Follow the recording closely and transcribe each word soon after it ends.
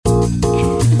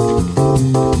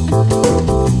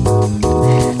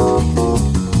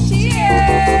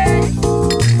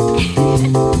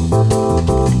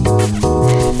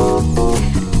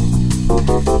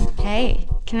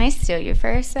steal you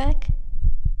for a sec?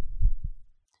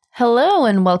 Hello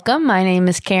and welcome. My name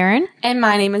is Karen. And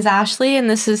my name is Ashley, and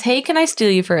this is Hey, Can I Steal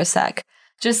You for a Sec?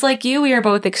 Just like you, we are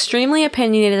both extremely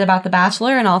opinionated about The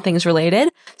Bachelor and all things related,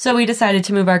 so we decided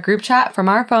to move our group chat from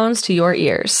our phones to your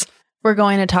ears. We're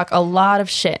going to talk a lot of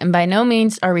shit, and by no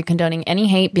means are we condoning any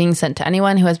hate being sent to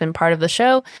anyone who has been part of the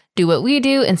show. Do what we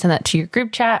do and send that to your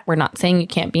group chat. We're not saying you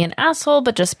can't be an asshole,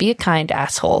 but just be a kind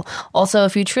asshole. Also,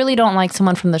 if you truly don't like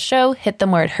someone from the show, hit them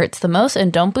where it hurts the most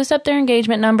and don't boost up their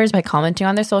engagement numbers by commenting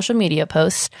on their social media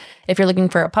posts. If you're looking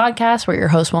for a podcast where your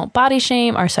host won't body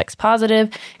shame, are sex positive,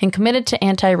 and committed to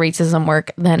anti-racism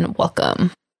work, then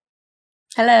welcome.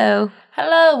 Hello.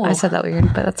 Hello. I said that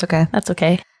weird, but that's okay. That's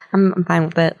okay. I'm fine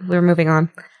with it. We're moving on.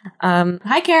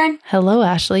 Hi, Karen. Hello,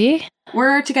 Ashley.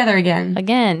 We're together again.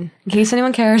 Again. In case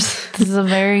anyone cares. This is a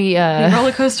very... The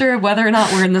roller coaster of whether or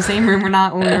not we're in the same room or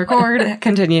not when we record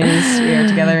continues. We are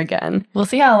together again. We'll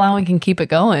see how long we can keep it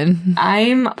going.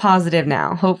 I'm positive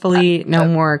now. Hopefully no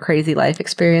more crazy life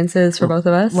experiences for both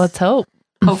of us. Let's hope.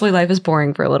 Hopefully life is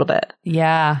boring for a little bit.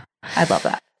 Yeah. I'd love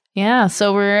that. Yeah,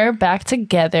 so we're back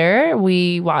together.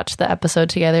 We watched the episode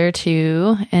together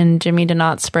too, and Jimmy did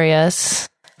not spray us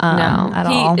at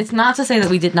all. It's not to say that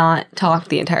we did not talk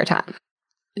the entire time.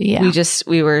 Yeah.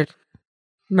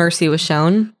 Mercy was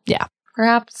shown. Yeah.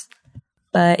 Perhaps.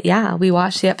 But yeah, we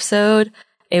watched the episode.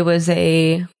 It was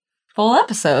a full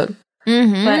episode.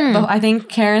 Mm-hmm. But I think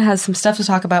Karen has some stuff to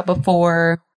talk about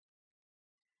before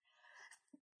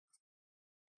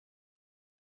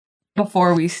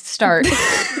we start.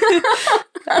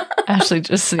 Ashley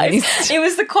just sneezed. It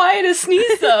was the quietest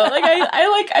sneeze though.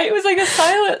 It was like a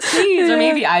silent sneeze, or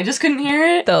maybe I just couldn't hear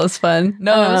it. That was fun.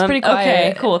 No, it was pretty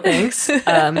quiet. Okay, cool, thanks.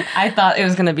 I thought it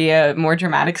was going to be a more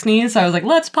dramatic sneeze, so I was like,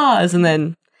 let's pause, and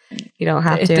then you don't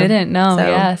have to. It didn't, no.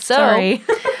 Yeah, sorry.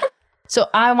 So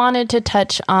I wanted to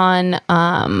touch on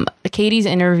Katie's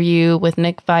interview with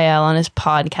Nick Viall on his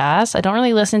podcast. I don't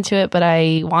really listen to it, but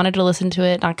I wanted to listen to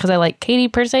it, not because I like Katie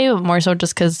per se, but more so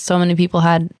just because so many people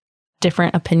had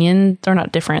different opinions, or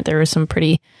not different. There were some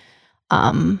pretty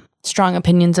strong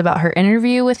opinions about her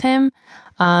interview with him.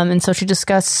 And so she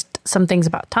discussed some things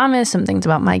about Thomas, some things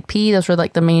about Mike P. Those were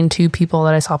like the main two people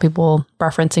that I saw people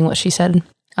referencing what she said.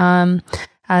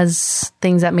 As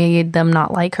things that made them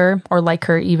not like her, or like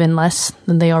her even less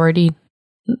than they already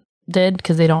did,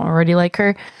 because they don't already like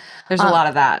her. There's a lot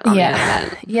of that on the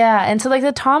internet. Yeah, and so like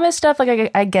the Thomas stuff,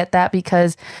 like I get that,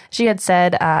 because she had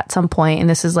said at some point, and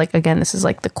this is like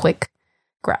the quick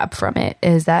grab from it,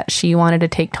 is that she wanted to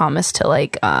take Thomas to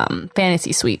like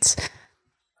fantasy suites.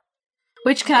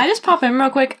 Which, can I just pop in real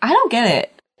quick? I don't get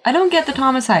it. I don't get the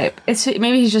Thomas hype.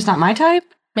 Maybe he's just not my type.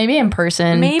 Maybe in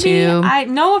person, too.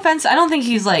 No offense. I don't think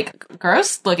he's, like,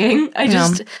 gross looking. I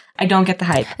don't get the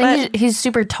hype. But he's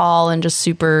super tall and just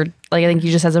super, like, I think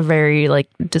he just has a very, like,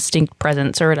 distinct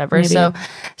presence or whatever. Maybe. So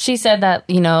she said that,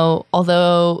 you know,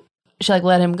 although she, like,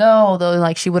 let him go, although,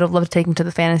 like, she would have loved to take him to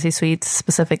the fantasy suites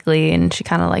specifically, and she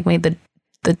kind of, like, made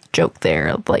the joke there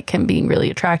of, like, him being really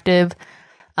attractive.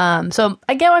 So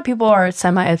I get why people are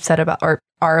semi-upset about, or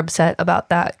are upset about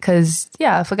that, because,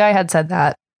 yeah, if a guy had said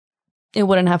that, it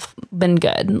wouldn't have been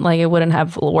good. Like, it wouldn't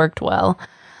have worked well.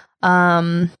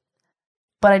 But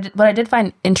what I did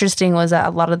find interesting was that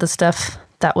a lot of the stuff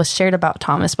that was shared about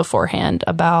Thomas beforehand,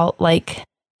 about like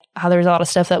how there's a lot of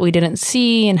stuff that we didn't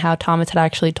see, and how Thomas had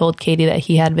actually told Katie that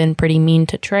he had been pretty mean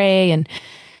to Trey, and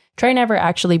Trey never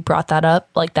actually brought that up,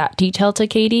 like that detail, to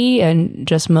Katie, and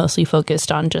just mostly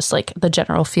focused on just like the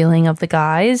general feeling of the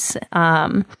guys.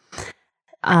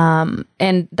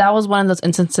 And that was one of those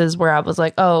instances where I was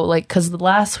like, oh, like, because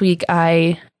last week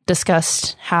I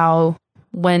discussed how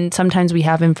when sometimes we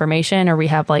have information, or we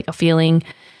have like a feeling,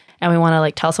 and we want to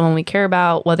like tell someone we care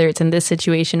about, whether it's in this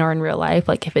situation or in real life,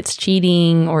 like if it's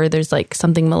cheating, or there's like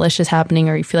something malicious happening,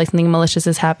 or you feel like something malicious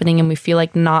is happening, and we feel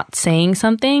like not saying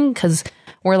something because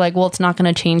we're like, well, it's not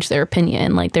going to change their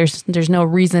opinion. Like there's no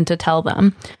reason to tell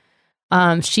them.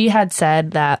 She had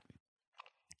said that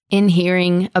in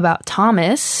hearing about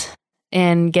Thomas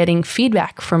and getting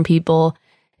feedback from people,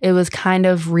 it was kind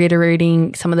of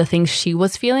reiterating some of the things she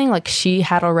was feeling. Like she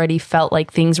had already felt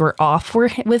like things were off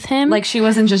with him. Like she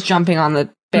wasn't just jumping on the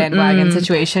bandwagon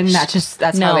situation.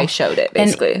 That's how they showed it,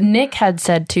 basically. And Nick had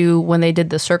said too, when they did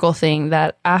the circle thing,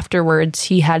 that afterwards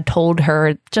he had told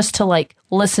her just to like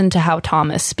listen to how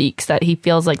Thomas speaks, that he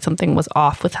feels like something was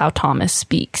off with how Thomas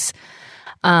speaks.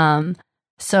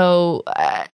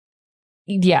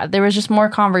 Yeah, there was just more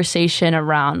conversation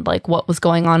around like what was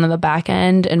going on the back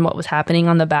end and what was happening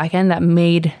on the back end that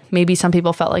made maybe some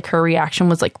people felt like her reaction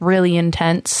was like really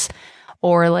intense,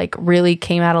 or like really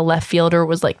came out of left field or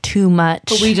was like too much.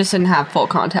 But we just didn't have full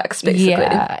context, basically.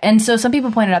 Yeah. And so some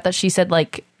people pointed out that she said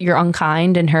like you're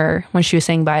unkind in her when she was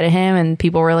saying bye to him, and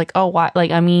people were like, oh, why?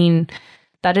 Like, I mean,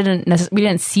 that we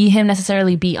didn't see him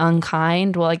necessarily be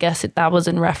unkind. Well, I guess that was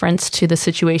in reference to the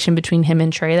situation between him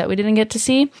and Trey that we didn't get to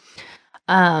see.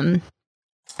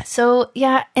 So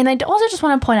yeah, and I also just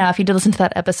want to point out, if you did listen to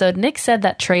that episode, Nick said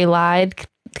that Trey lied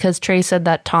because Trey said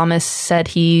that Thomas said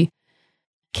he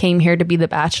came here to be the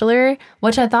Bachelor,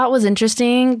 which I thought was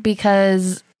interesting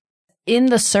because in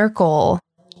the circle,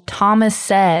 Thomas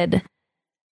said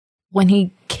when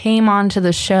he came onto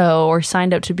the show or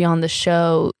signed up to be on the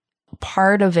show,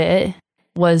 part of it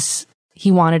was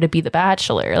he wanted to be the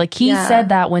Bachelor. Like he said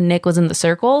that when Nick was in the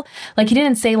circle, like he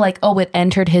didn't say like, oh, it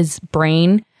entered his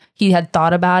brain. He had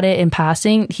thought about it in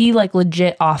passing. He like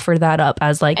legit offered that up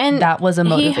as like, and that was a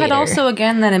motivator. He had also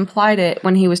again then implied it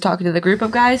when he was talking to the group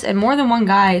of guys, and more than one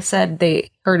guy said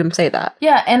they heard him say that.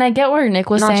 Yeah, and I get where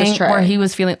Nick was saying, where he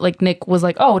was feeling like Nick was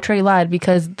like, oh, Trey lied,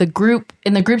 because in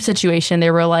the group situation, they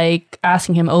were like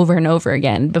asking him over and over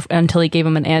again until he gave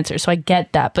him an answer. So I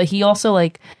get that. But he also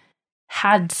like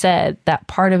had said that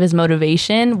part of his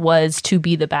motivation was to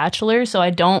be the Bachelor. So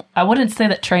I wouldn't say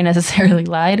that Trey necessarily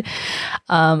lied.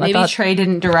 Maybe Trey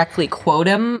didn't directly quote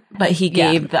him, but he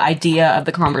gave the idea of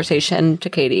the conversation to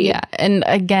Katie. Yeah. And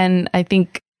again, I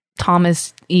think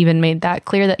Thomas even made that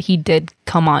clear that he did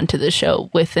come on to the show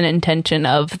with an intention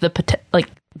of the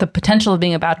potential of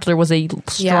being a Bachelor was a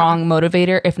strong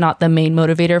motivator, if not the main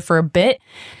motivator for a bit.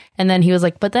 And then he was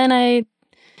like, but then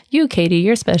you, Katie,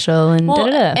 you're special, and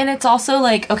da-da-da. And it's also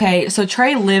like, okay, so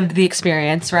Trey lived the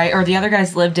experience, right? Or the other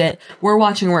guys lived it. We're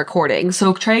watching a recording.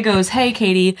 So Trey goes, hey,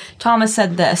 Katie, Thomas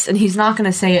said this. And he's not going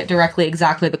to say it directly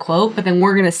exactly the quote, but then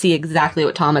we're going to see exactly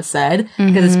what Thomas said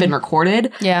because it's been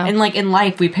recorded. Yeah. And like in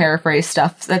life, we paraphrase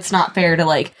stuff. That's not fair to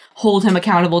like hold him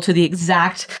accountable to the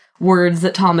exact words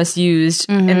that Thomas used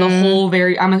in the whole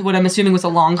what I'm assuming was a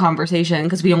long conversation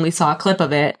because we only saw a clip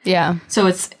of it. Yeah. So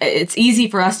it's easy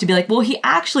for us to be like, well, he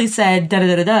actually said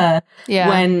da-da-da-da-da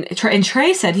when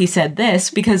Trey said he said this,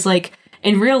 because like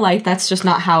in real life, that's just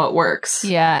not how it works.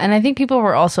 Yeah. And I think people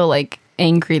were also like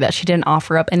angry that she didn't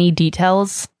offer up any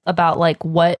details about like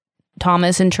what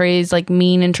Thomas and Trey's like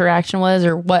mean interaction was,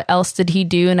 or what else did he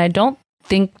do. And I don't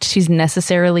think she's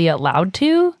necessarily allowed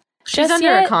to. She's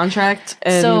under a contract.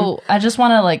 So I just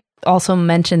want to like also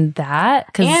mention that.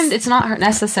 And it's not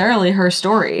necessarily her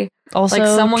story. Also, like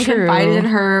someone confided in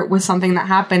her with something that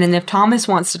happened. And if Thomas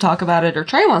wants to talk about it or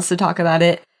Trey wants to talk about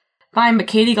it, fine. But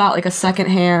Katie got like a second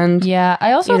hand. Yeah.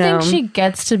 I also think she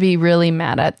gets to be really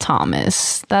mad at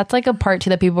Thomas. That's like a part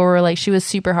too that people were like, she was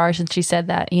super harsh and she said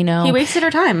that, you know, he wasted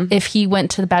her time. If he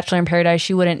went to the Bachelor in Paradise,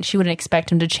 she wouldn't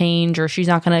expect him to change, or she's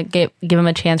not going to give him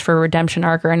a chance for a redemption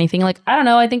arc or anything. Like, I don't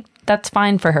know. I think that's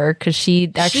fine for her because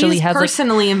she's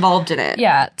personally involved in it.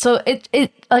 Yeah. So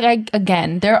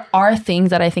again, there are things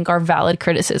that I think are valid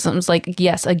criticisms. Like,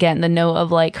 yes, again, the note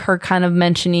of like her kind of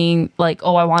mentioning like,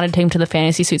 oh, I wanted to take him to the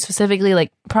fantasy suite specifically,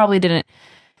 like probably didn't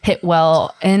hit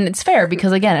well. And it's fair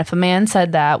because again, if a man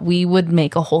said that, we would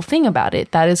make a whole thing about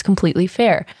it. That is completely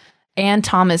fair. And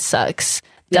Thomas sucks.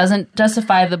 Doesn't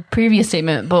justify the previous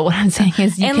statement, but what I'm saying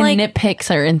is you can nitpick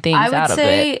certain things out of it. I would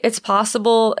say it's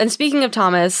possible. And speaking of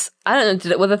Thomas, I don't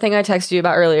know, with the thing I texted you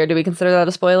about earlier, do we consider that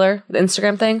a spoiler? The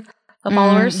Instagram thing? The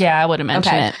followers? Yeah, I would have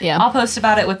mentioned it. Yeah. I'll post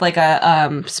about it with like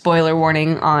a spoiler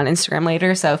warning on Instagram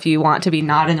later. So if you want to be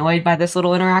not annoyed by this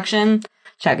little interaction,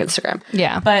 check Instagram.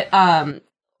 Yeah. But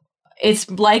it's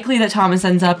likely that Thomas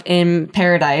ends up in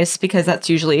paradise because that's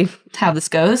usually how this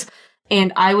goes.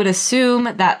 And I would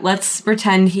assume that, let's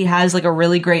pretend he has like a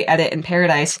really great edit in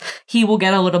paradise, he will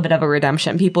get a little bit of a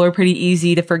redemption. People are pretty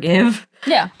easy to forgive.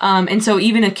 Yeah. And so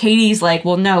even if Katie's like,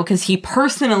 well, no, because he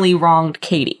personally wronged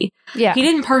Katie. Yeah. He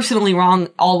didn't personally wrong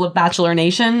all of Bachelor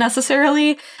Nation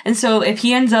necessarily. And so if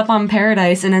he ends up on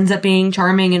paradise and ends up being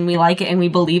charming and we like it and we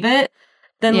believe it,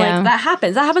 then like that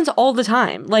happens. That happens all the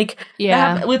time. Like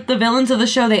with the villains of the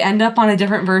show, they end up on a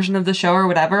different version of the show or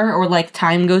whatever, or like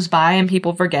time goes by and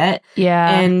people forget.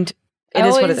 Yeah. And it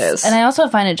is what it is. And I also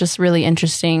find it just really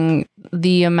interesting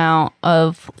the amount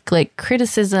of like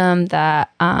criticism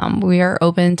that we are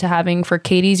open to having for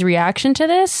Katie's reaction to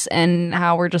this, and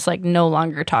how we're just like no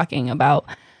longer talking about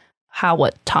how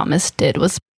what Thomas did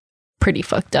was pretty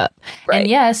fucked up. Right. And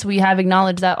yes, we have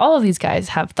acknowledged that all of these guys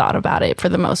have thought about it for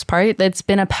the most part. It's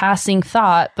been a passing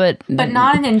thought, but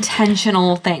not an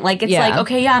intentional thing. Like it's like,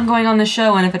 okay, I'm going on the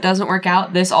show, and if it doesn't work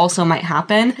out, this also might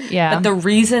happen. Yeah. But the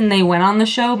reason they went on the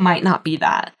show might not be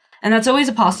that. And that's always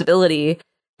a possibility.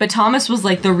 But Thomas was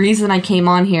like, the reason I came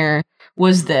on here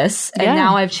was this. And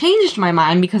now I've changed my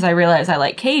mind because I realize I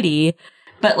like Katie.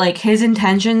 but like his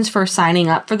intentions for signing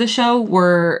up for the show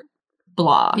were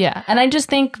blah. Yeah. And I just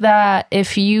think that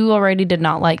if you already did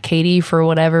not like Katie for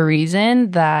whatever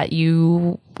reason, that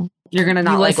you're gonna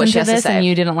not like what she has to say, and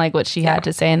you didn't like what she had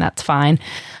to say, and that's fine.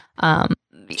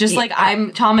 Just like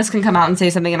Thomas can come out and say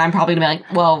something and I'm probably gonna be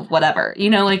like, well, whatever. You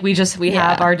know, like we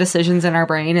have our decisions in our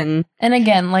brain. And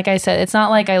again, like I said, it's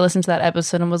not like I listened to that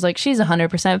episode and was like, she's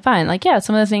 100% fine. Like, yeah,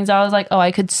 some of the things I was like, oh,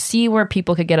 I could see where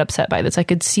people could get upset by this. I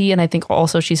could see, and I think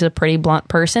also she's a pretty blunt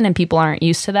person and people aren't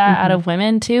used to that out of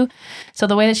women too. So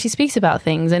the way that she speaks about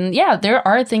things, and yeah, there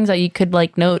are things that you could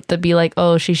like note that be like,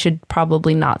 oh, she should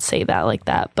probably not say that like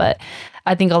that. But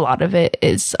I think a lot of it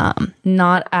is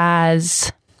not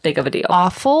as big of a deal,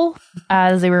 awful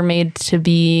as they were made to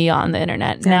be on the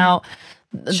internet. Now,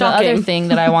 the other thing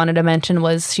that I wanted to mention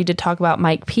was she did talk about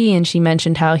Mike P, and she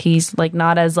mentioned how he's like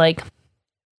not as like,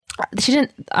 she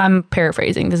didn't, I'm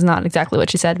paraphrasing, this is not exactly what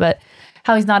she said, but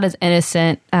how he's not as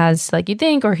innocent as like you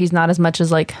think, or he's not as much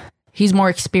as like he's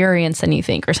more experienced than you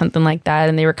think, or something like that.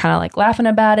 And they were kind of like laughing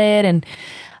about it and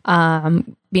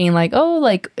being like, oh,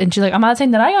 like, and she's like, I'm not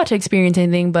saying that I got to experience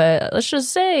anything, but let's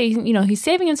just say, you know, he's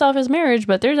saving himself his marriage,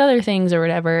 but there's other things or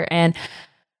whatever. And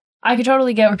I could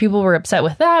totally get where people were upset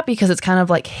with that because it's kind of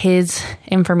like his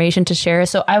information to share.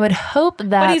 So I would hope that,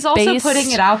 but he's also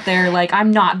putting it out there like,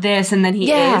 I'm not this, and then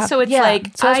he is. So it's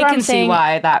like, so I can see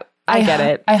why that. I get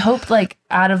it. I hope like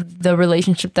out of the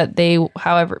relationship that they,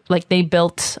 however, like they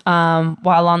built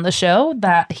while on the show,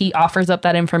 that he offers up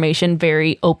that information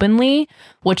very openly,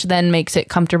 which then makes it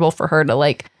comfortable for her to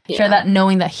like share that,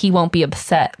 knowing that he won't be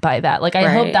upset by that. Like I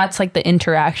hope that's like the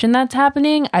interaction that's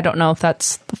happening. I don't know if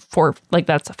that's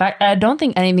that's a fact. I don't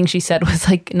think anything she said was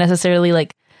like necessarily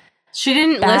like, she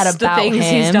didn't list the things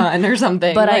he's done or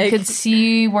something. But like, I could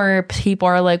see where people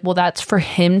are like, well, that's for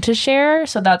him to share.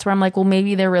 So that's where I'm like, well,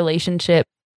 maybe their relationship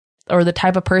or the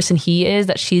type of person he is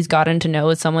that she's gotten to know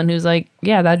is someone who's like,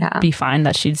 yeah, that'd be fine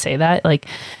that she'd say that. Like,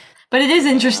 but it is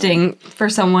interesting for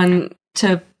someone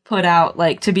to put out,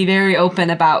 like, to be very open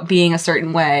about being a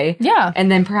certain way. Yeah. And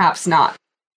then perhaps not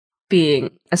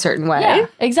being a certain way. Yeah,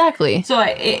 exactly. So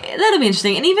that'll be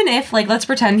interesting. And even if, like, let's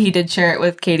pretend he did share it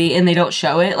with Katie and they don't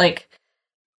show it, like,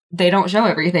 they don't show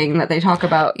everything that they talk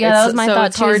about. Yeah, that was my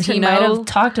thought too. He might have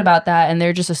talked about that and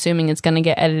they're just assuming it's going to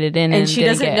get edited in. And she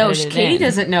doesn't know. Katie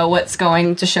doesn't know what's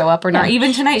going to show up or not.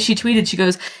 Even tonight she tweeted, she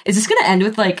goes, is this going to end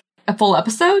with, like, a full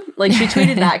episode? Like, she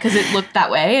tweeted that because it looked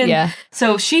that way. And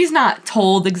so she's not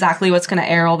told exactly what's going to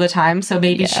air all the time. So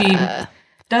maybe she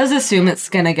does assume it's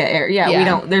gonna get aired. We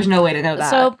don't, there's no way to know that.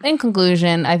 So in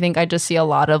conclusion, I think I just see a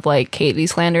lot of like Katie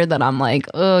slander that I'm like,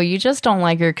 oh, you just don't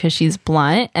like her because she's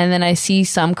blunt. And then I see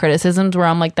some criticisms where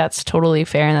I'm like, that's totally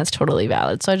fair and that's totally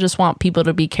valid. So I just want people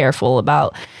to be careful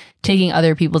about taking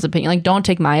other people's opinion. Like, don't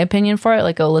take my opinion for it.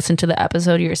 Like, go listen to the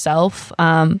episode yourself.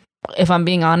 If I'm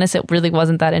being honest, it really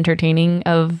wasn't that entertaining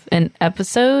of an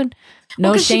episode.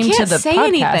 No shame to the podcast,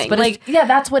 anything. But like,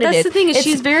 that's what it is. That's the thing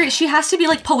is, she has to be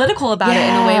like political about it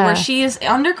in a way where she is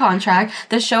under contract.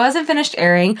 The show hasn't finished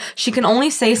airing. She can only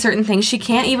say certain things. She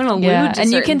can't even allude to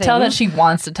and you can tell things. that she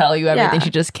wants to tell you everything. She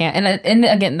just can't. And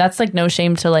again, that's like no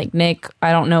shame to like Nick.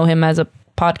 I don't know him as a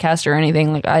podcast or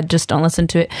anything. Like, I just don't listen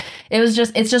to it. It's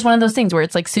just one of those things where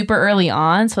it's like super early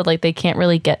on, so like they can't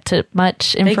really get to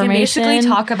much information. They can basically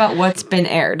talk about what's been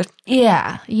aired.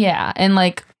 Yeah, and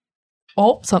like,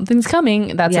 oh, something's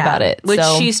coming. That's about it. Which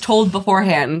she's told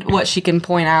beforehand what she can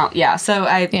point out. Yeah. So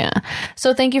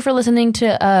So thank you for listening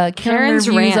to Karen's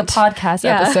Reviews, a podcast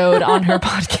episode on her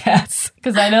podcast,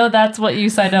 because I know that's what you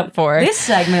signed up for. This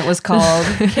segment was called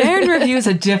Karen Reviews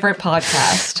a Different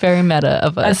Podcast. Very meta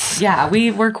of us.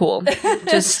 We're cool.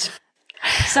 Just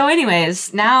so,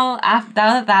 anyways, now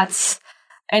after that's.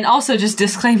 And also, just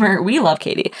disclaimer, we love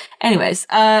Katie. Anyways,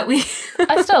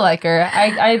 I still like her.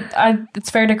 I it's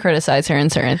fair to criticize her in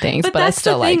certain things, but I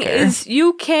still like her. But the thing is,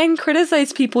 you can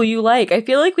criticize people you like. I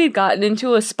feel like we've gotten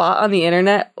into a spot on the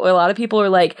internet where a lot of people are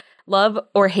like, love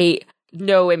or hate,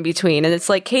 no in between. And it's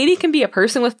like, Katie can be a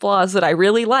person with flaws that I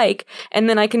really like, and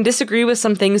then I can disagree with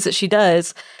some things that she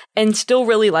does and still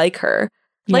really like her.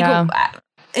 Like,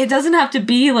 it doesn't have to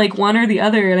be like one or the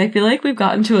other, and I feel like we've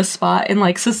gotten to a spot in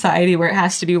like society where it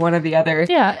has to be one or the other.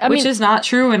 Yeah, which is not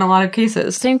true in a lot of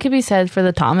cases. Same could be said for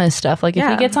the Thomas stuff. Like, if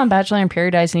he gets on Bachelor in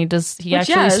Paradise and he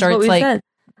actually starts like,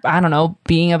 I don't know,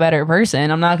 being a better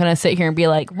person, I'm not going to sit here and be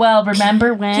like, well,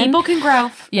 remember when people can grow.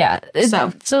 Yeah.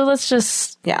 So let's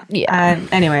just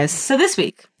anyways, so this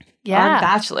week,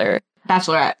 on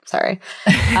Bachelorette, sorry.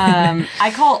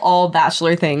 I call all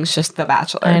Bachelor things just The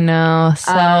Bachelor. I know.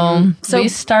 So we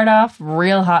start off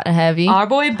real hot and heavy. Our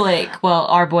boy Blake,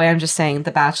 I'm just saying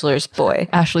The Bachelor's boy.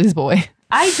 Ashley's boy.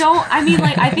 I mean,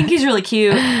 like, I think he's really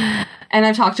cute. And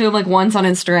I've talked to him, like, once on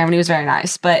Instagram, and he was very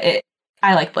nice. But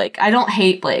I like Blake. I don't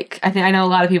hate Blake. I know a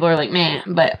lot of people are like, man,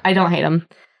 but I don't hate him.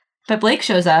 But Blake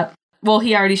shows up. Well,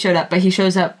 he already showed up, but he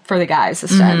shows up for the guys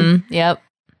this time. Yep.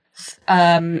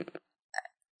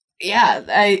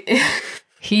 Yeah,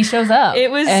 he shows up.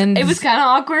 It was kind of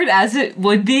awkward, as it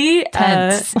would be.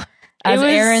 Tense. As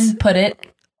Aaron put it,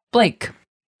 Blake.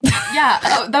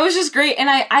 Yeah, that was just great. And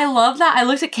I love that. I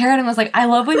looked at Karen and was like, I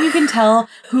love when you can tell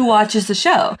who watches the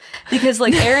show. Because,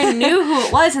 like, Aaron knew who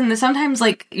it was, and sometimes,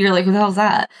 like, you're like, who the hell's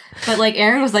that? But, like,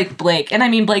 Aaron was like, Blake. And I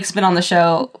mean, Blake's been on the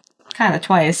show kind of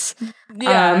twice.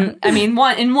 Yeah. I mean,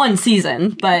 in one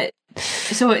season, but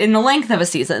so in the length of a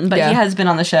season, but he has been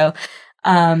on the show.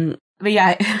 But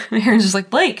yeah, Aaron's just like,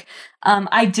 Blake.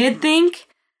 I did think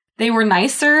they were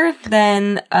nicer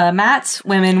than Matt's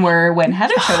women were when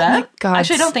Heather showed up. God,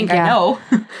 actually, I don't think I know.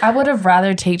 I would have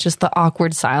rather take just the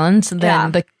awkward silence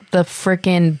than the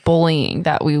freaking bullying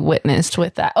that we witnessed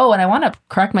with that. Oh, and I want to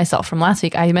correct myself from last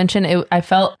week. I mentioned I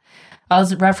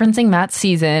was referencing Matt's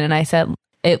season, and I said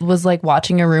it was like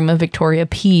watching a room of Victoria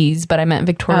P's, but I meant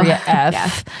Victoria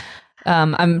F. Yeah.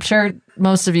 I'm sure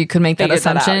most of you could make that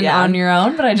assumption on your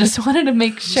own, but I just wanted to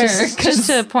make sure. Just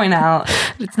to point out.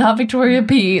 It's not Victoria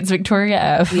P, it's Victoria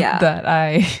F that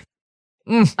I...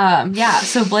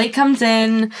 So Blake comes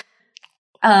in.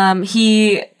 I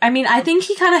think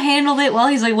he kind of handled it well.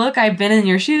 He's like, look, I've been in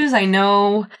your shoes. I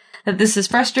know that this is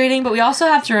frustrating, but we also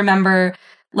have to remember,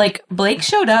 like, Blake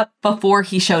showed up before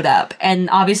he showed up.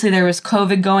 And obviously there was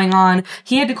COVID going on.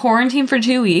 He had to quarantine for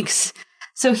 2 weeks.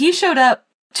 So he showed up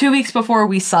 2 weeks before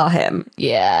we saw him.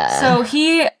 Yeah. So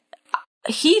he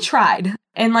tried.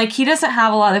 And, like, he doesn't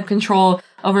have a lot of control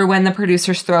over when the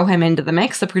producers throw him into the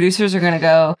mix. The producers are going to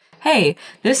go, hey,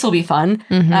 this will be fun.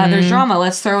 There's drama.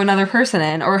 Let's throw another person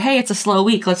in. Or, hey, it's a slow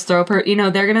week. Let's throw they're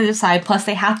going to decide. Plus,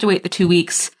 they have to wait the 2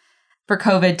 weeks for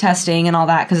COVID testing and all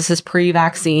that because this is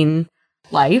pre-vaccine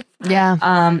life. Yeah.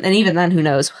 And even then, who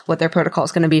knows what their protocol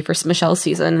is going to be for Michelle's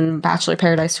season and Bachelor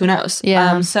Paradise. Who knows?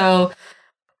 Yeah. So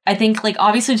I think, like,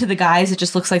 obviously to the guys, it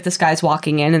just looks like this guy's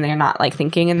walking in and they're not, like,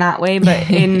 thinking in that way. But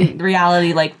in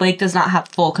reality, like, Blake does not have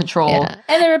full control. Yeah.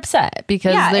 And they're upset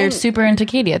because they're super into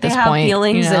Katie at this point. They have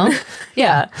feelings. You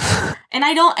know? And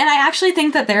I actually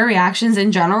think that their reactions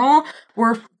in general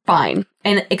were fine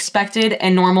and expected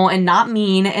and normal and not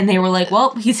mean. And they were like,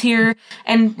 well, he's here.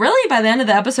 And really, by the end of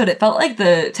the episode, it felt like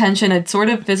the tension had sort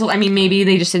of fizzled. I mean, maybe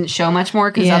they just didn't show much more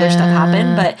because other stuff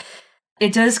happened. But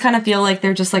it does kind of feel like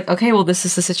they're just like, okay, well, this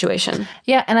is the situation.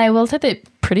 Yeah, and I will say they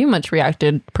pretty much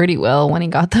reacted pretty well when he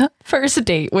got the first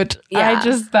date, which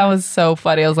that was so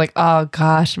funny. I was like, oh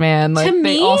gosh, man. Like,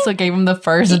 they also gave him the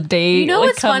first date. You know, like,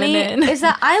 what's funny is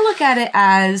that I look at it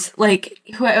as, like,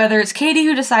 whether it's Katie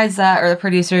who decides that or the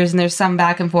producers, and there's some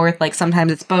back and forth. Like,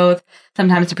 sometimes it's both.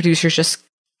 Sometimes the producers just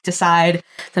decide,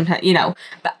 sometimes,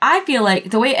 but I feel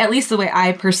like at least the way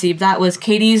I perceived that was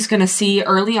Katie's gonna see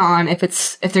early on if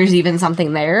there's even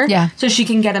something there, so she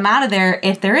can get him out of there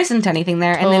if there isn't anything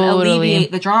there, and then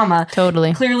alleviate the drama.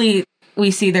 Clearly we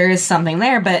see there is something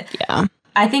there, but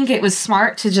I think it was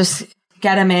smart to just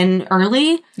get him in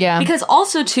early, because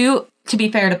also too, to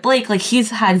be fair to Blake, like, he's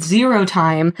had zero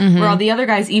time, where all the other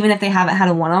guys, even if they haven't had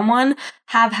a one-on-one,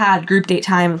 have had group date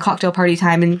time, cocktail party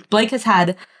time, and Blake has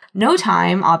had no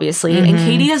time, obviously, and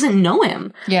Katie doesn't know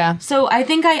him. Yeah. So I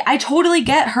think I totally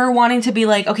get her wanting to be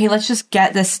like, okay, let's just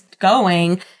get this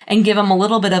going and give him a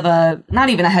little bit of a, not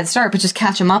even a head start, but just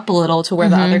catch him up a little to where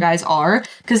the other guys are.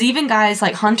 Because even guys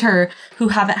like Hunter, who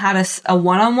haven't had a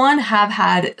one-on-one, have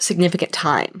had significant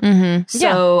time.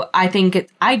 So I think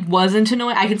I wasn't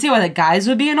annoyed. I can see why the guys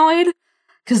would be annoyed,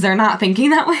 because they're not thinking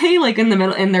that way, like, in the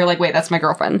middle, and they're like, wait, that's my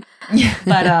girlfriend.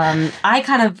 But I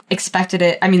kind of expected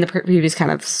it. I mean, the previews kind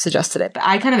of suggested it, but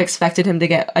I kind of expected him to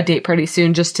get a date pretty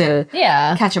soon just to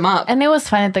catch him up. And it was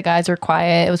fine that the guys were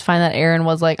quiet. It was fine that Aaron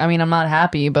was like, I mean, I'm not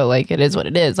happy, but, like, it is what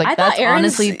it is. Like, that's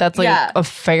honestly, that's like a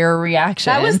fair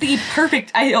reaction. That was the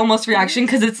perfect, almost reaction,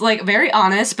 because it's, like, very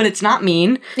honest, but it's not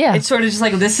mean. Yeah. It's sort of just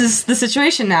like, this is the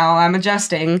situation now. I'm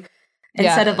adjusting.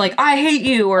 Instead of, like, I hate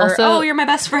you, or, also, oh, you're my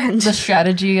best friend. The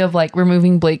strategy of, like,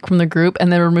 removing Blake from the group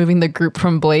and then removing the group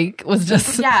from Blake was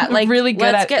just like, really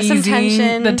good at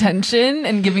easing the tension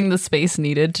and giving the space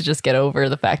needed to just get over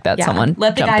the fact that someone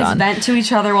let the guys vent to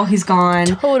each other while he's gone.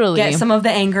 Totally. Get some of the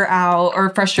anger out or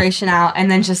frustration out, and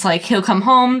then just, like, he'll come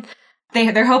home.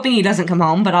 They're hoping he doesn't come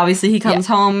home, but obviously he comes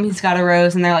home, he's got a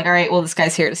rose, and they're like, all right, well, this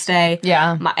guy's here to stay.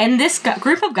 Yeah. And this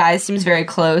group of guys seems very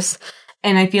close,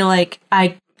 and I feel like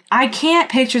I can't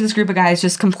picture this group of guys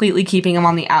just completely keeping him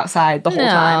on the outside the whole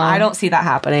time. I don't see that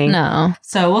happening. No.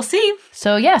 So we'll see.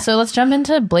 So yeah, so let's jump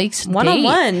into Blake's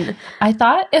one-on-one. date. I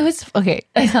thought it was okay.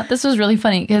 I thought this was really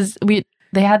funny because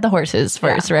they had the horses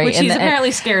first, right? Which he's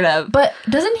apparently scared of. But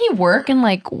doesn't he work in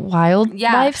like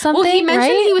wildlife something? Well, he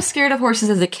mentioned right? he was scared of horses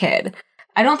as a kid.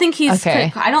 I don't think he's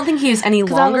any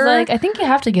longer. I was like, I think you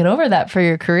have to get over that for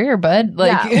your career, bud.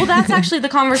 Like, yeah. Well, that's actually the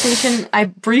conversation I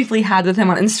briefly had with him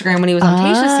on Instagram when he was on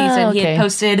Tayshia's season. He had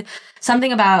posted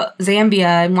something about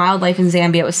Zambia and wildlife in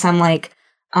Zambia. It was some like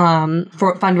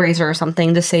for fundraiser or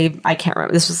something to save. I can't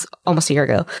remember. This was almost a year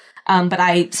ago. But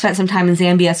I spent some time in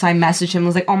Zambia, so I messaged him and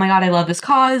was like, oh my God, I love this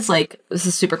cause. Like, this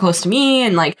is super close to me.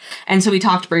 And so we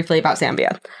talked briefly about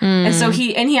Zambia. And so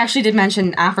he actually did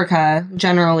mention Africa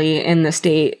generally in the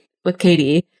state with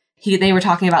Katie. They were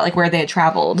talking about like where they had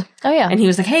traveled. Oh yeah. And he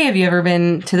was like, hey, have you ever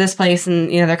been to this place? And,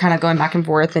 you know, they're kind of going back and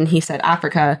forth. And he said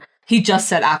Africa. He just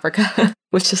said Africa,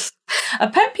 which is a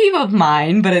pet peeve of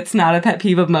mine, but it's not a pet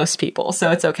peeve of most people.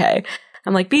 So it's okay.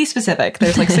 I'm like, be specific.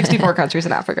 There's like 64 countries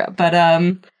in Africa. But,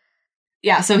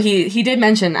 yeah, so he did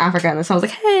mention Africa, and so I was like,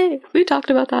 "Hey, we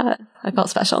talked about that." I felt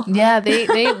special. Yeah,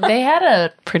 they had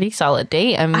a pretty solid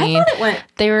date. I mean, I thought it went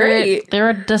great. They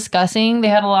were discussing. They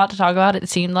had a lot to talk about. It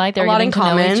seemed like they were getting to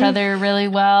know each other really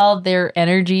well. Their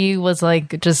energy was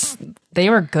like just they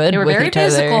were good. They were with very each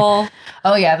physical. Other.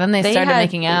 Oh yeah, then they started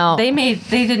making out. They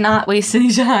did not waste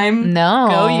any time. No,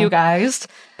 go you guys.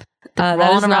 That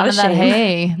is not a shame. That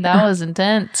hay. That was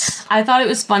intense. I thought it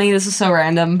was funny. This is so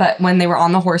random, but when they were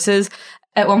on the horses,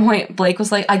 at one point Blake was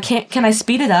like, can I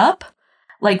speed it up?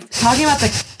 Like talking about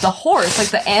the horse, like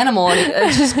the animal. And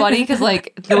it's just funny because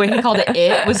like the way he called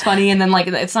it was funny. And then like,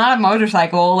 it's not a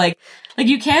motorcycle. Like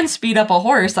you can speed up a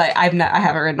horse. I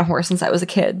haven't ridden a horse since I was a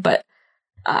kid, but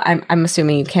I'm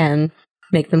assuming you can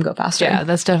make them go faster. Yeah,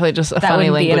 that's definitely just a funny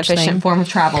language thing. That would be an efficient form of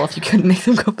travel if you couldn't make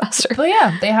them go faster. But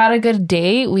yeah, they had a good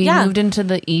date. We moved into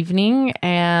the evening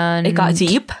and it got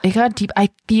deep. I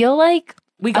feel like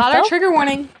we got our trigger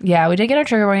warning. Yeah, we did get our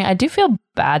trigger warning. I do feel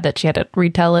bad that she had to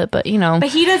retell it, but you know. But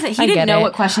he didn't know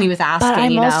what question he was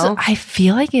asking, but I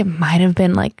feel like it might have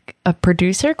been like a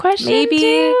producer question. Maybe.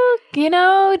 Too, you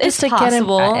know, just it's to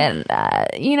possible. Get him.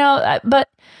 And, you know, but,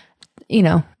 you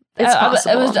know. It's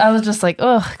possible. I was just like,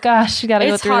 oh gosh, you got to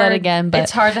go through that again. But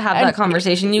it's hard to have that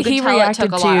conversation. You could tell it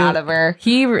took a lot out of her.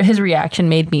 His reaction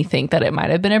made me think that it might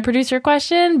have been a producer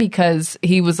question because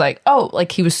he was like, oh,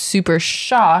 like he was super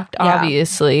shocked,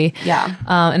 obviously. Yeah.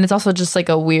 And it's also just like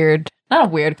not a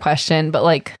weird question, but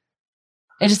like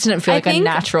it just didn't feel like a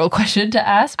natural question to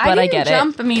ask. But I get it. I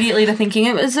didn't jump immediately to thinking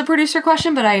it was a producer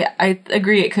question, but I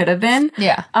agree it could have been.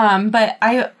 Yeah. But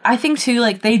I think too,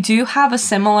 like they do have a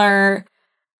similar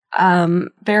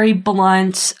very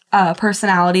blunt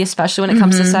personality, especially when it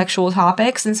comes to sexual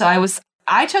topics. And so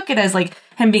I took it as like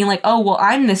him being like, oh, well,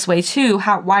 I'm this way too.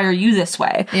 Why are you this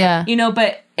way? Yeah. You know,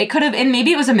 but it could have, and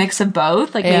maybe it was a mix of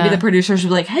both. Like maybe the producers would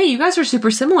be like, hey, you guys are super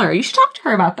similar. You should talk to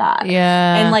her about that.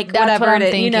 Yeah. And like that's whatever what I'm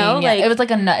thinking. you know, yeah. like it was like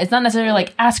a nudge. It's not necessarily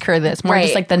like ask her this, more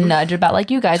just like the nudge about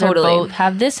like you guys are both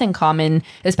have this in common,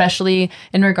 especially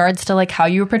in regards to like how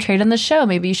you were portrayed in the show.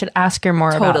 Maybe you should ask her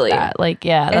more about that. Like,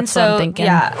 yeah, that's what I'm thinking.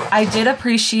 Yeah, I did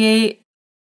appreciate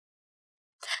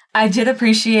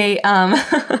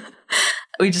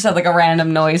we just had like a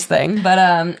random noise thing, but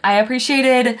I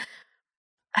appreciated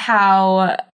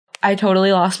how I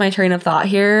totally lost my train of thought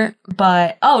here,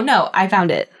 but oh no, I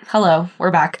found it. Hello, we're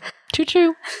back. Choo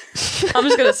choo. I'm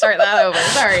just gonna start that over.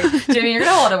 Sorry, Jimmy, you're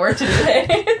gonna have a lot of work to do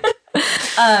today.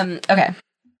 Okay.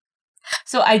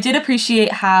 So I did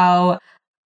appreciate how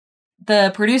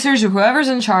the producers or whoever's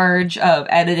in charge of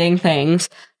editing things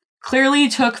clearly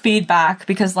took feedback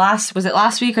because last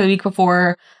week or the week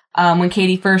before, when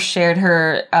Katie first shared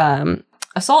her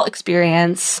assault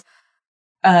experience,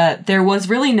 there was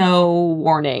really no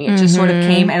warning. It just sort of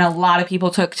came, and a lot of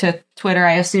people took to Twitter,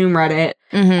 I assume Reddit,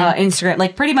 Instagram,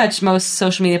 like pretty much most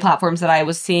social media platforms that I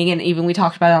was seeing, and even we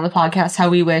talked about it on the podcast, how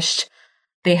we wished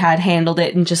they had handled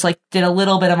it and just like did a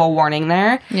little bit of a warning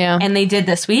there. Yeah. And they did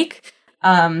this week.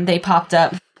 They popped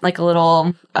up like a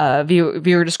little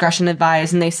viewer discretion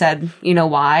advised, and they said, you know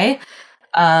why.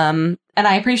 And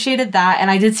I appreciated that. And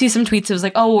I did see some tweets. It was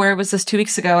like, oh, where was this 2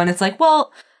 weeks ago? And it's like,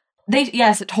 well,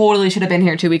 it totally should have been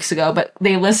here 2 weeks ago, but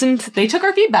they listened, they took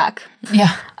our feedback.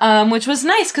 Yeah. Which was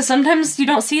nice because sometimes you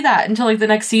don't see that until like the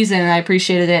next season, and I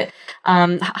appreciated it.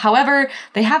 However,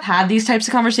 they have had these types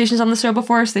of conversations on the show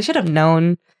before, so they should have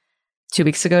known 2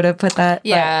 weeks ago to put that.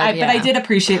 Yeah. But I did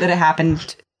appreciate that it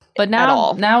happened. But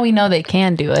now we know they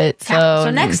can do it.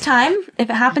 So next time, if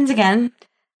it happens again,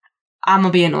 I'm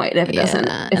gonna be annoyed if it doesn't.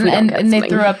 If and they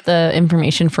threw up the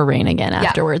information for Rain again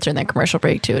afterwards during their commercial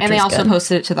break too. And they also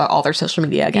posted it to all their social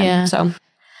media again. Yeah. So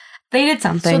they did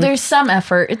something. So there's some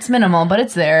effort. It's minimal, but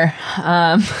it's there.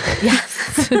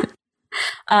 Yes.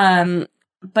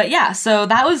 But yeah, so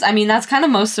that's kind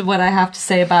of most of what I have to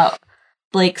say about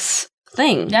Blake's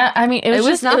thing. Yeah, I mean, it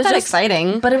was not that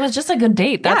exciting. But it was just a good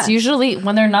date. That's usually,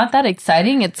 when they're not that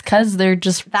exciting, it's because they're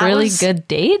just really good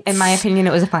dates. In my opinion,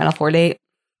 it was a Final Four date.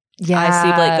 Yeah, I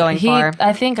see Blake going far.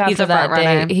 I think after that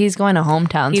day, he's going to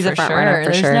hometowns. He's a front runner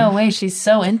for sure. There's no way she's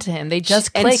so into him. They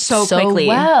just clicked so quickly.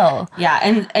 Well. Yeah,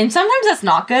 and sometimes that's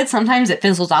not good. Sometimes it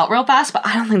fizzles out real fast, but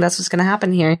I don't think that's what's going to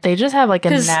happen here. They just have like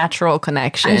a natural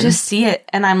connection. I just see it,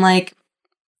 and I'm like,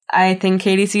 I think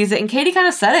Katie sees it, and Katie kind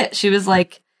of said it. She was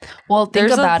like, well,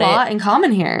 there's a lot in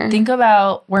common here. Think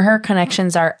about where her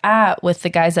connections are at with the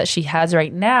guys that she has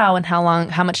right now and how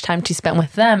much time she spent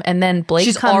with them. And then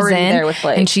Blake comes in there with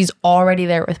Blake. And she's already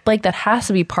there with Blake. That has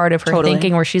to be part of her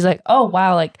thinking where she's like, oh,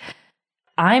 wow, like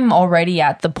I'm already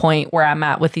at the point where I'm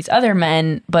at with these other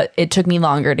men, but it took me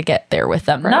longer to get there with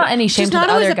them. Right. Not any shame to the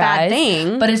other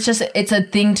guys, but it's a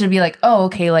thing to be like, oh,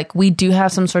 okay, like we do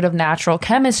have some sort of natural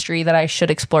chemistry that I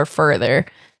should explore further.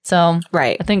 So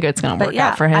I think it's going to work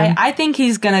out for him. I think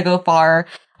he's going to go far.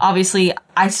 Obviously,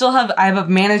 I have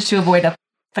managed to avoid a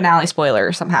finale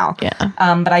spoiler somehow. Yeah.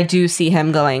 But I do see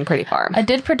him going pretty far. I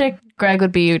did predict Greg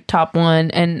would be top one,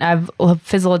 and I've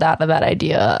fizzled out of that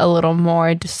idea a little more.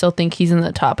 I just still think he's in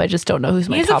the top. I just don't know who's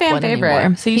my top one favorite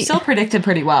anymore. So you still predicted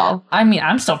pretty well. I mean,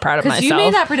 I'm still proud of myself. Because you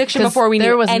made that prediction before we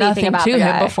knew anything about the guy. There was nothing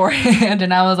to him beforehand,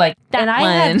 and I was like, I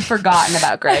had forgotten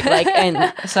about Greg.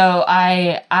 And so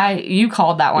you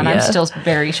called that one. Yeah. I'm still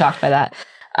very shocked by that.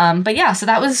 But yeah, so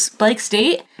that was Blake's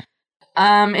date.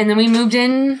 And then we moved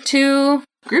into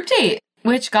group date,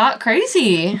 which got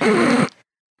crazy.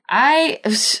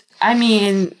 I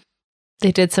mean,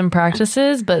 they did some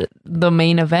practices, but the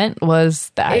main event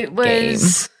was that game.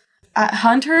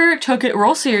 Hunter took it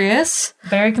real serious.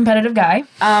 Very competitive guy.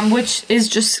 Which is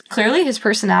just clearly his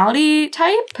personality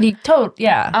type. It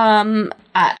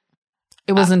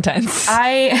was intense.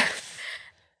 So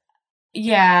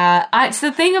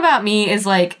the thing about me is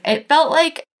like, it felt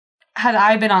like had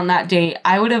I been on that date,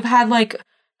 I would have had like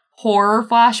horror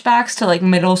flashbacks to like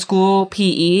middle school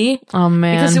PE. Oh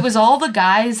man. Because it was all the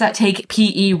guys that take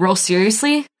PE real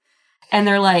seriously. And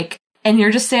they're like, and you're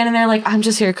just standing there like, I'm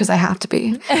just here because I have to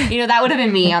be. That would have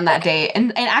been me on that date.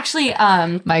 And actually,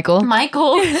 Michael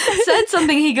said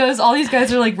something. He goes, all these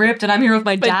guys are like ripped and I'm here with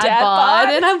my dad bod.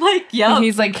 And I'm like, yo.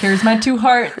 He's like, here's my 2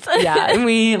 hearts. Yeah. And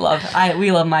we love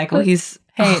Michael. He's,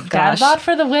 dad bod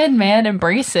for the win, man.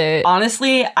 Embrace it.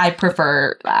 Honestly, I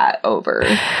prefer that over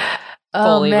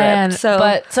fully ripped.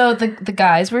 So the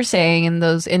guys were saying in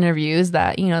those interviews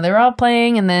that, they were all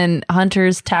playing, and then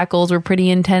Hunter's tackles were pretty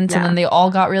intense, and then they all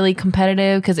got really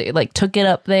competitive because it like took it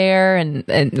up there, and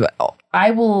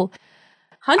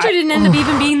Hunter didn't end up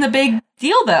even being the big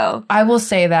deal though. I will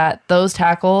say that those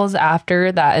tackles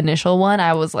after that initial one,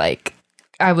 I was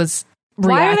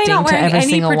why are they not wearing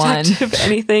any protective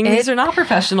anything? These are not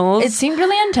professionals. It seemed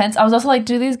really intense. I was also like,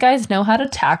 do these guys know how to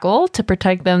tackle to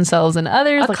protect themselves and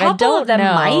others? A couple of them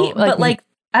might, but like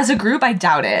as a group, I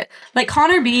doubt it. Like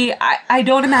Connor B, I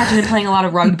don't imagine him playing a lot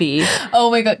of rugby.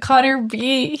 Oh my God, Connor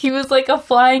B, he was like a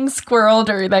flying squirrel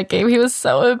during that game. He was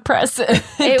so impressive.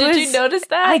 Did you notice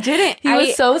that? I didn't. He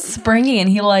was so springy, and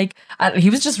he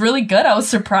was just really good. I was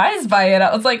surprised by it.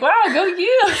 I was like, wow, go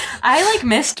you. I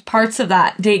missed parts of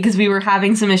that date because we were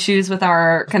having some issues with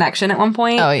our connection at one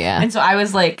point. Oh yeah. And so I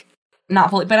was like not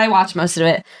fully, but I watched most of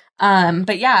it.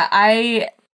 But yeah,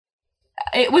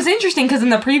 it was interesting because in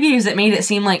the previews it made it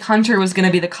seem like Hunter was going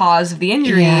to be the cause of the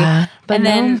injury. Yeah, but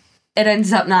then it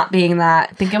ends up not being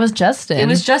that. I think it was Justin. It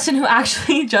was Justin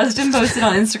Justin posted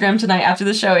on Instagram tonight after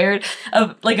the show aired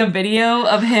of like a video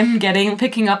of him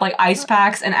picking up like ice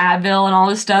packs and Advil and all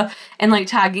this stuff and like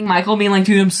tagging Michael being like,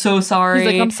 dude, I'm so sorry.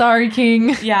 He's like, I'm sorry,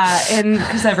 King. Yeah. And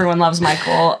because everyone loves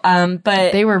Michael.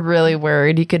 But they were really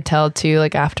worried. You could tell too,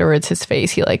 like afterwards his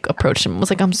face, he like approached him and was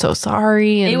like, I'm so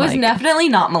sorry. And it was definitely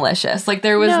not malicious. Like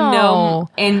there was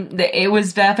and it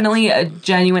was definitely a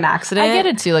genuine accident. I get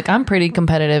it too. Like I'm pretty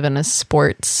competitive in a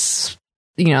sports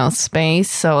space,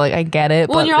 so like I get it.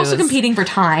 Well, and you're also competing for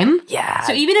time. Yeah.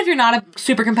 So even if you're not a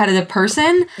super competitive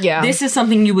person, this is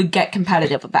something you would get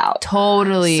competitive about.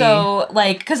 Totally. So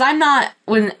like, because I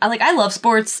love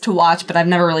sports to watch, but I've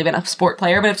never really been a sport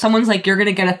player. But if someone's like, you're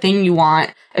gonna get a thing you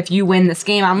want if you win this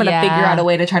game, I'm gonna figure out a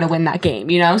way to try to win that game.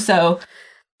 So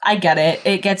I get it.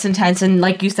 It gets intense, and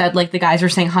like you said, like the guys were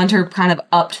saying, Hunter kind of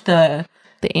upped the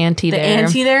ante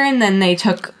there, and then they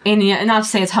took, and not to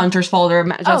say it's Hunter's fault or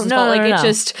Justin's fault, it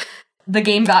just, the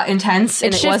game got intense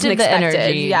and it wasn't expected.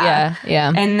 Energy. Yeah.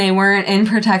 And they weren't in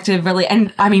protective really.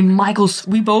 And I mean,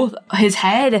 his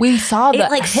head. We saw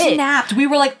that it snapped. We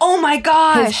were like, oh my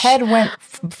gosh. His head went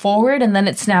forward and then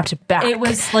it snapped back. It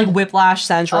was like whiplash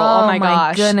central. Oh my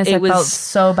gosh. Goodness, I felt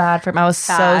so bad for him. I was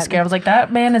so scared. I was like,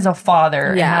 that man is a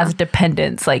father and has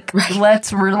dependents. Like,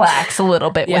 let's relax a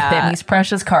little bit with him. He's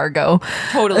precious cargo.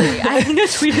 Totally. I think I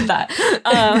tweeted that.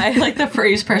 I like the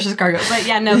phrase precious cargo. But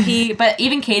yeah, no, but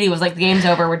even Katie was like, the game's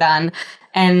over, we're done.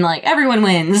 And like, everyone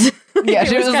wins. Yeah,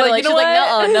 she was like, you know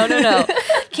what? No.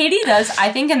 Katie does,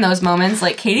 I think in those moments,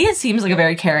 like, Katie seems like a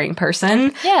very caring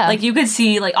person. Yeah. Like, you could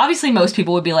see, like, obviously most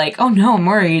people would be like, oh no, I'm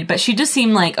worried. But she just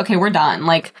seemed like, okay, we're done.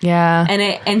 Like, yeah.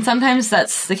 And sometimes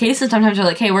that's the case. And sometimes you're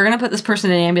like, hey, we're going to put this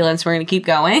person in an ambulance. We're going to keep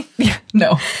going.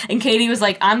 No. And Katie was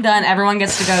like, I'm done. Everyone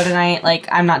gets to go tonight. Like,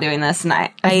 I'm not doing this. And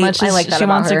I like that she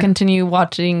wants to continue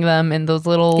watching them in those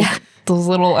little... Yeah. Those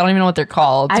little, I don't even know what they're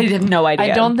called. I have no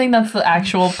idea. I don't think that's the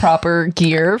actual proper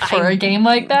gear for a game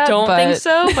like that. Don't think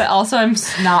so, but also I'm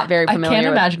not very familiar. I can't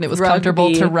imagine it was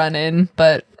comfortable to run in,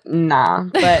 but... Nah,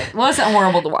 but it wasn't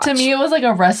horrible to watch. To me, it was like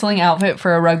a wrestling outfit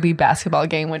for a rugby basketball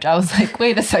game, which I was like,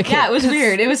 wait a second. Yeah, it was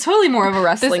weird. It was totally more of a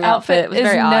wrestling outfit. It was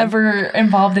very odd. Never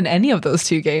involved in any of those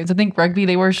two games. I think rugby,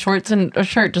 they wear shorts and a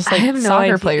shirt, just like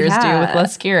soccer players do with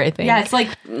less gear, I think. Yeah, it's like...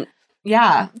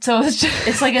 Yeah. So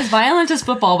it's like as violent as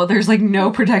football, but there's like no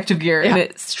protective gear and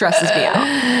it stresses me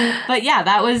out. But yeah,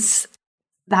 that was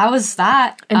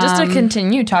that. And just to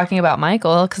continue talking about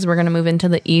Michael, because we're going to move into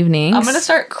the evenings. I'm going to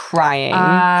start crying.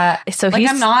 So like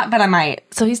I'm not, but I might.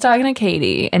 So he's talking to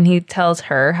Katie and he tells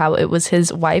her how it was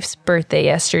his wife's birthday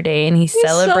yesterday and he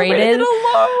celebrated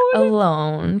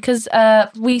alone. Because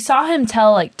we saw him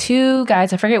tell like two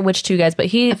guys, I forget which two guys, but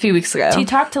a few weeks ago. He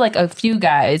talked to like a few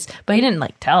guys, but he didn't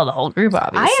like tell the whole group,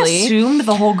 obviously. I assumed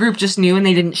the whole group just knew and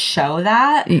they didn't show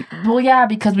that. Well, yeah,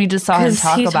 because we just saw him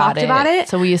talk about it.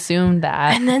 So we assumed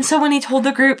that. And then so when he told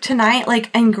the group tonight, like,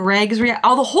 and Greg's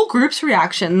the whole group's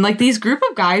reaction, like, these group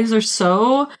of guys are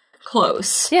so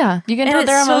close. Yeah, you can tell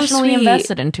they're emotionally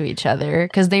invested into each other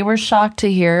because they were shocked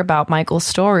to hear about Michael's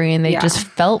story and they just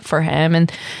felt for him.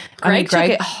 And Greg took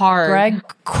it hard. Greg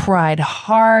cried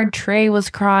hard. Trey was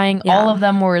crying. Yeah. All of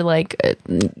them were like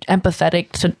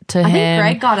empathetic to him. I think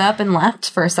Greg got up and left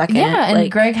for a second. Yeah,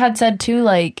 and Greg had said too,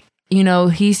 like, you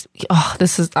know,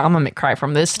 I'm gonna cry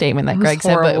from this statement that Greg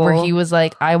said, but where he was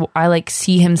like, I like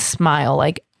see him smile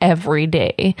like every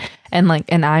day and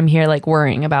I'm here like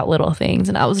worrying about little things.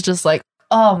 And I was just like,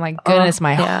 oh my goodness,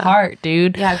 my heart,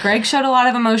 dude. Yeah, Greg showed a lot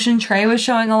of emotion. Trey was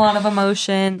showing a lot of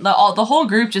emotion. The whole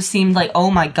group just seemed like,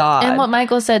 oh my God. And what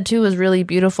Michael said too was really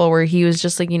beautiful where he was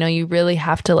just like, you know, you really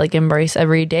have to like embrace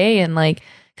every day and like,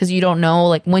 because you don't know,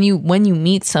 like when you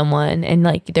meet someone and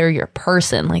like they're your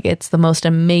person, like it's the most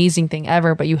amazing thing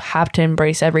ever, but you have to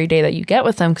embrace every day that you get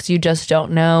with them because you just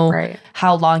don't know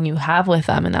how long you have with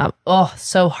them. And that,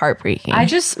 so heartbreaking.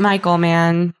 Michael,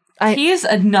 man, he is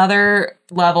another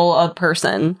level of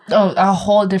person. Oh, a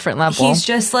whole different level. He's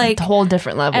just like a whole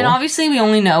different level. And obviously we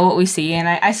only know what we see. And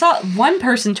I saw one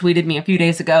person tweeted me a few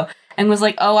days ago and was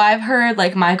like, oh, I've heard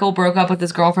like Michael broke up with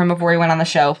his girlfriend before he went on the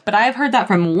show. But I've heard that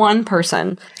from one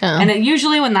person. Oh. And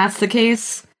usually when that's the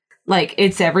case, like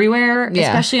it's everywhere,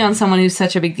 especially on someone who's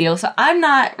such a big deal. So I'm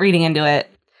not reading into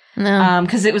it. No.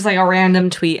 Because it was like a random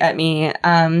tweet at me.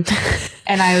 And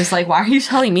I was like, why are you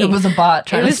telling me? It was a bot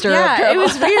trying to stir up trouble. It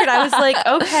was weird. I was like,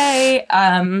 okay.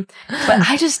 But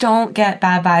I just don't get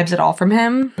bad vibes at all from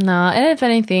him. No. And if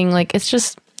anything, like it's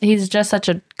just, he's just such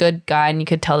a good guy, and you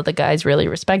could tell that the guys really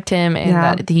respect him, and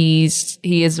that he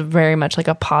is very much like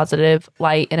a positive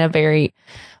light and a very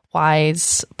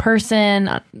wise person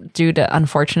due to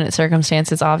unfortunate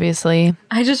circumstances, obviously.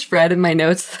 I just read in my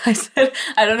notes, I said,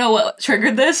 I don't know what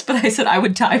triggered this, but I said I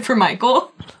would die for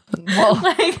Michael. Well,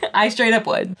 like, I straight up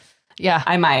would. Yeah.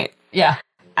 I might. Yeah.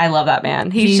 I love that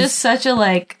man. He's just such a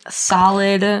like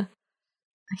solid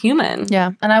human.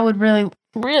 Yeah. And I would really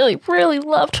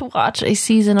love to watch a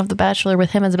season of The Bachelor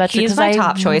with him as a bachelor. He's my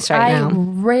top choice right now. I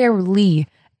rarely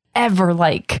ever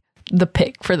like the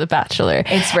pick for The Bachelor.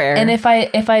 It's rare. And if I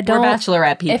don't, we're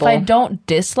Bachelorette people. If I don't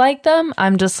dislike them,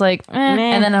 I'm just like,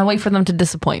 and then I wait for them to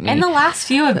disappoint me. And the last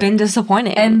few have been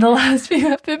disappointing. And the last few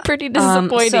have been pretty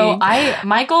disappointing. So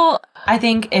Michael, I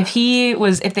think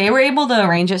if they were able to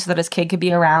arrange it so that his kid could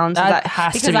be around, that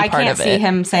has to be part of it. Because I can't see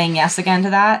him saying yes again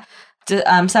to that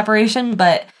separation,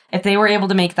 but if they were able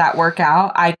to make that work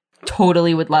out, I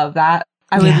totally would love that.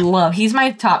 I would love. He's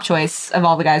my top choice of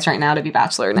all the guys right now to be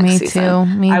Bachelor next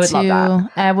season. Me too. I would love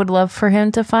that. I would love for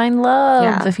him to find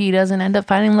love if he doesn't end up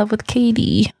finding love with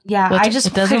Katie. Yeah, I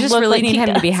just really need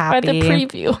him to be happy. By the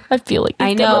preview, I feel like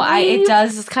I know. It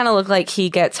does kind of look like he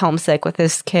gets homesick with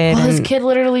his kid. Well, his kid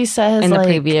literally says in the like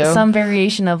preview some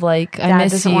variation of like Dad I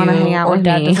miss doesn't you want to hang out or with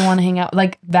Dad me. doesn't want to hang out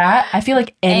like that. I feel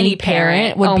like any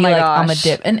parent would be like I'm a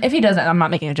dip, and if he doesn't, I'm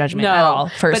not making a judgment at all.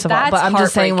 First of all, but I'm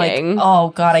just saying like oh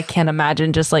god, I can't imagine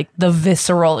just like the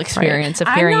visceral experience of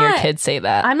hearing your kid say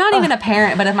that. I'm not even a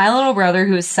parent, but if my little brother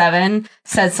who is 7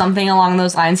 said something along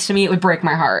those lines to me, it would break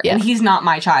my heart. And he's not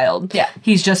my child. Yeah,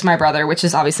 he's just my brother, which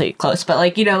is obviously close. But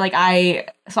like like I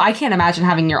can't imagine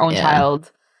having your own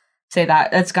child say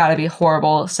that. That's got to be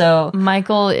horrible. So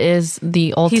Michael is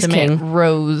the ultimate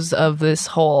rose of this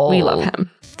whole. We love him.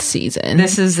 Season.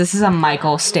 This is a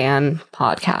Michael Stan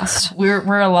podcast.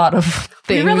 We're a lot of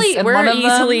things. We're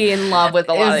easily in love with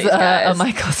a lot of these guys. A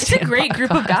Michael Stan. It's a great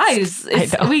group of guys.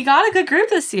 We got a good group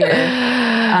this year.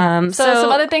 So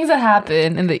some other things that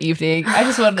happened in the evening. I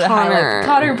just wanted to highlight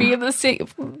Connor being the same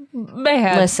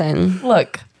man. Listen,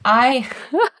 look, you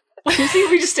see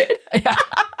what we just did? Yeah.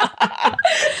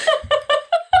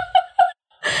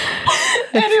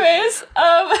 Anyways,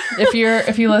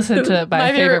 if you listen to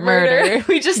My Favorite Murder,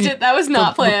 we just did that was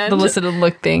not planned. The listen and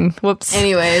look thing. Whoops.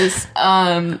 Anyways,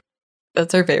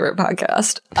 that's our favorite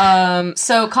podcast.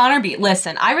 So Connor Beat.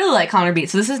 Listen, I really like Connor Beat.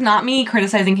 So this is not me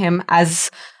criticizing him as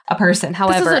a person.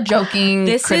 However, this is a joking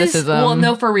criticism. Well,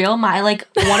 no, for real. One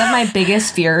of my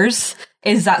biggest fears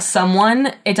is that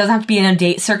someone, it doesn't have to be in a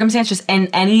date circumstance, just in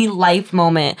any life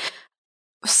moment,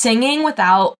 singing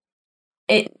without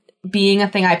it being a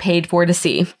thing I paid for to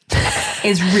see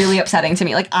is really upsetting to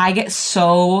me. Like, I get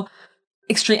so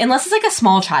extreme, unless it's like a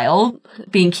small child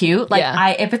being cute. Like,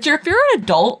 if you're an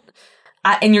adult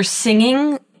and you're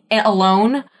singing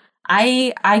alone,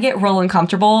 I get real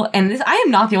uncomfortable, and I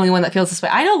am not the only one that feels this way.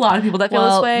 I know a lot of people that feel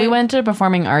this way. We went to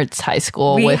performing arts high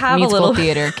school with musical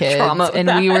theater kids,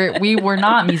 and we were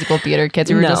not musical theater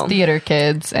kids. We were just theater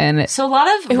kids, and so a lot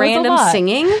of random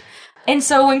singing. And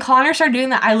so when Connor started doing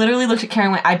that, I literally looked at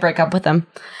Karen like, I'd break up with him.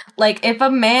 Like, if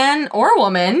a man or a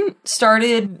woman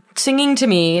started singing to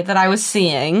me that I was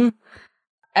seeing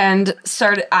and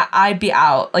I'd be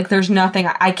out. Like, there's nothing,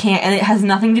 I can't, and it has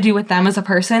nothing to do with them as a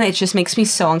person. It just makes me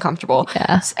so uncomfortable.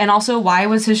 Yes. And also, why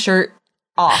was his shirt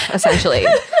off, essentially?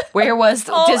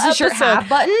 Does his shirt have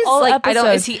buttons?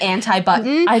 Is he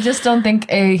anti-button? I just don't think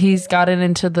he's gotten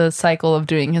into the cycle of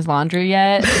doing his laundry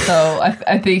yet. So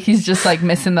I think he's just like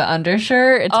missing the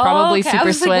undershirt. It's probably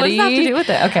super sweaty. What does that have to do with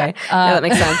it? Okay. Yeah, that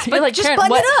makes sense. But like, just Karen,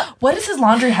 button it up. What does his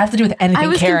laundry have to do with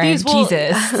anything, Karen? Confused. Well,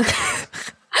 Jesus.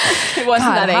 It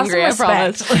wasn't that angry, I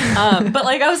promise. But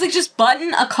like, I was like, just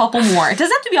button a couple more. It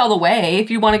doesn't have to be all the way. If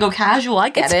you want to go casual, I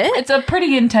get it. It's a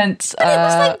pretty intense But it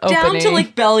was like down to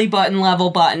like belly button level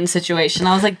button situation.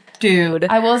 I was like, dude.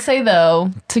 I will say though,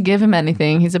 to give him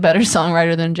anything, he's a better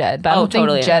songwriter than Jed. But I don't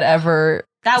think Jed ever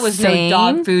That was no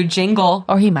dog food jingle.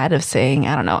 Or he might have sang.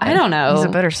 I don't know. I don't know. He's a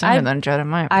better singer than Jed in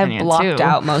my opinion. I blocked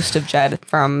out most of Jed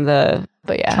from the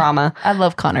trauma. I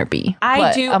love Connor B.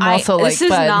 I do. I'm also let's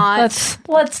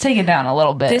take it down a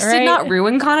little bit. This did not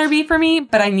ruin Connor B for me,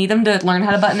 but I need him to learn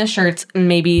how to button his shirts, and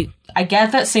maybe I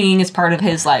get that singing is part of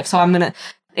his life, so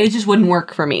it just wouldn't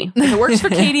work for me. If it works for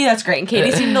Katie, that's great. And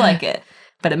Katie seemed to like it,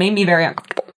 but it made me very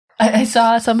uncomfortable. I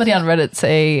saw somebody on Reddit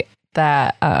say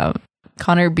that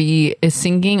Connor B is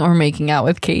singing or making out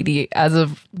with Katie as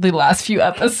of the last few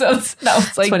episodes.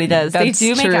 That's what he does. They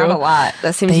do make out a lot.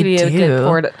 That seems to be a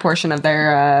good portion of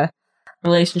their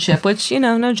relationship, which,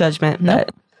 no judgment. Nope.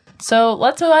 But so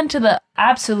let's move on to the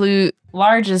absolute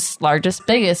largest,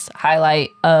 biggest highlight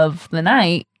of the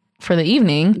night for the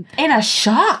evening. And a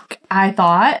shock, I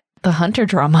thought. The Hunter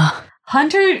drama.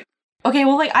 Hunter, okay,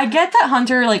 well, like, I get that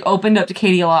Hunter, like, opened up to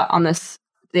Katie a lot on this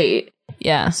date.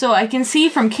 Yeah. So I can see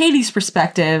from Katie's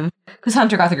perspective, because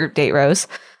Hunter got the group date rose.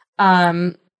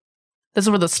 This is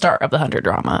where the start of the Hunter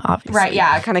drama, obviously. Right,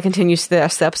 yeah, it kind of continues to the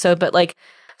rest of the episode. But, like,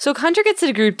 so Hunter gets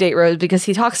a group date rose because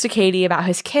he talks to Katie about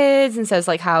his kids and says,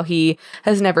 like, how he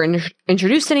has never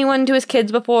introduced anyone to his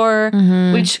kids before.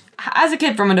 Mm-hmm. Which, as a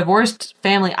kid from a divorced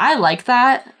family, I like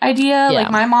that idea. Yeah.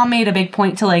 Like, my mom made a big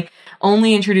point to, like,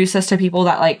 only introduce us to people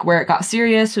that, like, where it got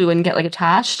serious, so we wouldn't get, like,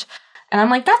 attached. And I'm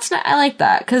like, I like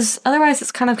that, because otherwise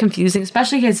it's kind of confusing,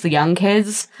 especially because the young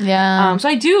kids. Yeah. So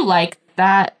I do like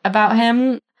that about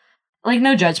him. Like,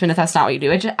 no judgment if that's not what you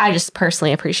do. I just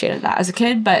personally appreciated that as a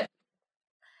kid. But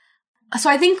so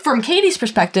I think from Katie's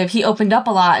perspective, he opened up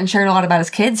a lot and shared a lot about his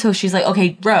kids. So she's like,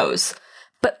 okay, rose.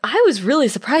 But I was really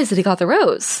surprised that he got the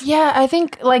rose. Yeah, I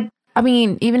think, like, I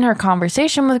mean, even her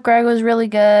conversation with Greg was really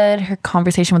good. Her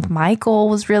conversation with Michael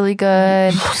was really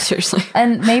good. Seriously.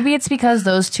 And maybe it's because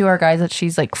those two are guys that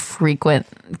she's like frequent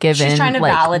given. She's trying to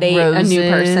like, validate a new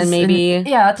person, maybe. And,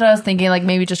 yeah, that's what I was thinking. Like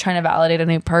maybe just trying to validate a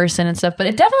new person and stuff. But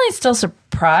it definitely still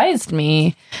surprised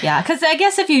me. Yeah, because I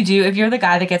guess if you're the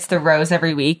guy that gets the rose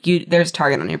every week, there's a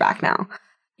target on your back now.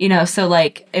 You know, so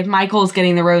like if Michael's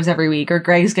getting the rose every week or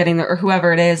Greg's getting or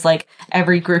whoever it is, like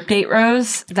every group date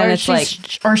rose, then it's like.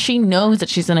 Or she knows that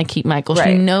she's going to keep Michael. Right.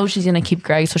 She knows she's going to keep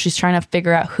Greg. So she's trying to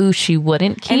figure out who she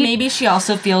wouldn't keep. And maybe she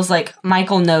also feels like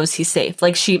Michael knows he's safe.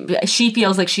 Like she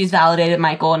feels like she's validated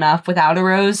Michael enough without a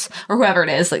rose or whoever it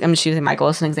is. Like I'm just using Michael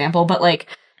as an example, but like.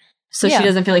 So she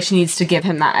doesn't feel like she needs to give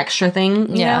him that extra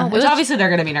thing, you know? Which obviously they're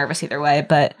going to be nervous either way,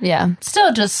 but... Yeah.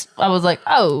 Still just, I was like,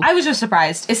 oh. I was just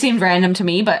surprised. It seemed random to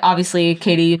me, but obviously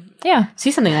Katie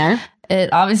sees something there.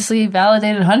 It obviously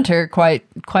validated Hunter quite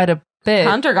a bit.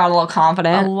 Hunter got a little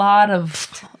confident. A lot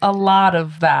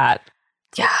of that.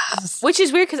 Yeah. Which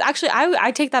is weird, because actually,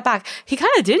 I take that back. He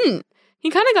kind of didn't. He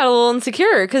kind of got a little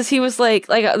insecure, because he was like,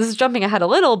 this is jumping ahead a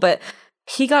little, but...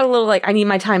 He got a little like, I need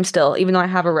my time still, even though I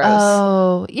have a rose.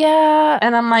 Oh, yeah.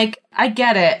 And I'm like, I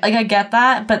get it. Like, I get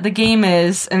that. But the game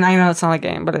is, and I know it's not a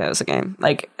game, but it is a game.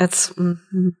 Like, it's...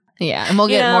 Yeah, and we'll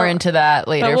get more into that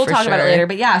later. But we'll talk about it later.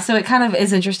 But yeah, so it kind of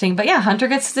is interesting. But yeah, Hunter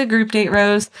gets the group date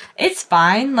rose. It's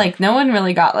fine. Like, no one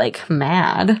really got like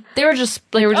mad. They were just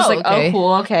okay. Oh,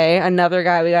 cool, okay, another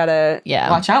guy we gotta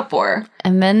watch out for.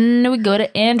 And then we go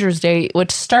to Andrew's date,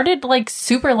 which started like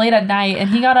super late at night,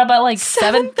 and he got up at like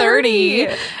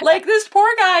 7:30. Like this poor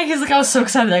guy, he's like, I was so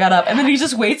excited I got up, and then he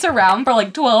just waits around for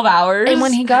like 12 hours. And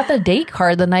when he got the date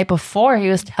card the night before, he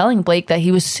was telling Blake that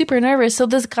he was super nervous. So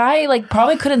this guy like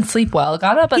probably couldn't sleep well.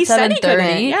 Got up at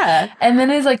 7:30. Yeah, and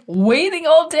then he's like waiting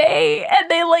all day,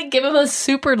 and they like give him a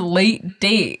super late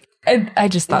date. And I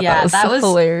just thought that was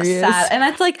hilarious. Sad. And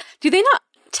that's like, do they not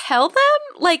tell them?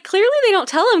 Like, clearly they don't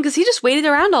tell him because he just waited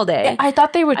around all day. I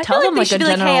thought they would tell them like a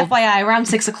general. Hey, FYI, around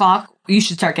 6 o'clock, you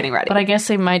should start getting ready. But I guess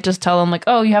they might just tell them like,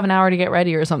 oh, you have an hour to get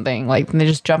ready or something. Like, and they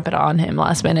just jump it on him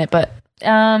last minute. But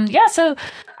so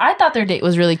I thought their date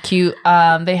was really cute.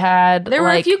 There were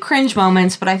a few cringe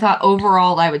moments, but I thought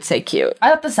overall I would say cute.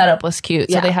 I thought the setup was cute.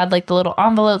 Yeah. So they had like the little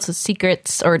envelopes with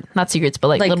secrets, or not secrets, but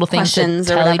like little things to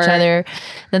tell each other.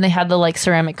 Then they had the like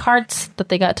ceramic hearts that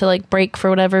they got to like break for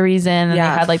whatever reason. And they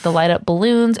had like the light up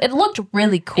balloons. It looked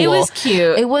really cool. It was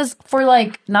cute. It was for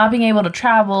like not being able to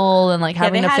travel and like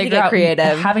having to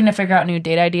figure out new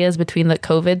date ideas between the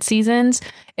COVID seasons.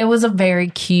 It was a very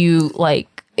cute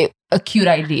a cute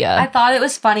idea. I thought it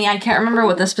was funny. I can't remember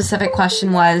what the specific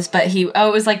question was, but it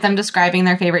was like them describing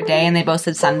their favorite day, and they both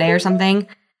said Sunday or something.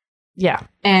 Yeah.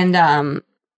 And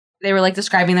they were like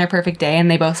describing their perfect day, and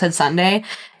they both said Sunday.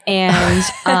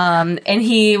 And and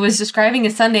he was describing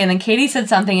his Sunday, and then Katie said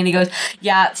something, and he goes,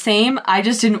 "Yeah, same. I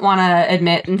just didn't want to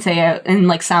admit and say it and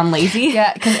like sound lazy."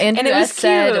 Yeah, because Andrew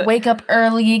said, cute. "Wake up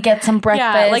early, get some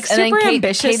breakfast." Yeah, like super and then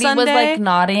ambitious. Katie Sunday. was like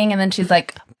nodding, and then she's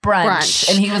like, Brunch.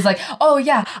 And he was like, oh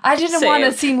yeah, I didn't want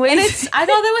to seem lazy. I thought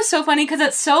that was so funny because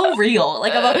it's so real.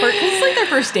 Like, it's like their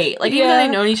first date. Like, even though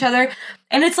they've known each other.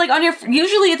 And it's like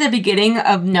usually at the beginning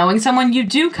of knowing someone, you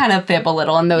do kind of fib a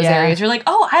little in those areas. You're like,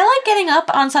 oh, I like getting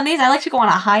up on Sundays. I like to go on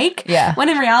a hike. Yeah. When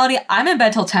in reality, I'm in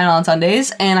bed till 10 on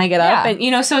Sundays and I get up.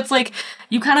 And, so it's like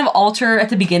you kind of alter at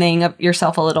the beginning of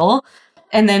yourself a little.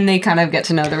 And then they kind of get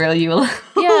to know the real you a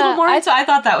little more. So I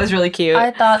thought that was really cute.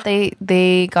 I thought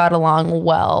they got along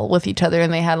well with each other,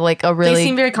 and they had like a really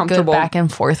seemed very comfortable. Good back and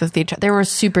forth with each other. They were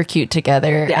super cute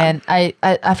together. Yeah. And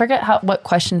I forget what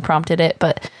question prompted it,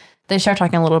 but they start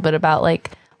talking a little bit about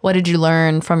like, what did you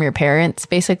learn from your parents,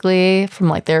 basically, from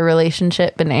like their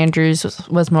relationship. And Andrew's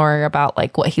was more about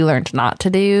like what he learned not to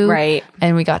do. Right.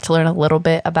 And we got to learn a little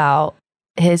bit about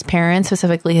his parents,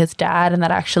 specifically his dad, and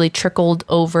that actually trickled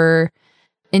over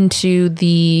into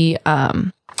the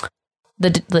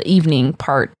evening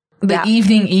part,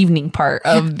 evening part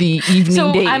of the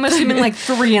evening date. I'm assuming like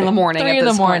 3 a.m. 3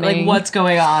 a.m. Like, what's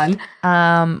going on?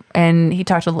 And he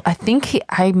talked. I think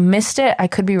I missed it. I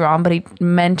could be wrong, but he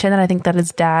mentioned that I think that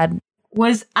his dad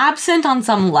was absent on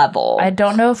some level. I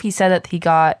don't know if he said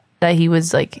that he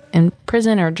was like in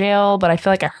prison or jail, but I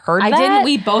feel like I heard that. I didn't.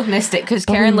 We both missed it because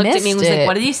Karen looked at me and was like,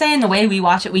 "What did he say?" And the way we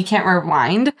watch it, we can't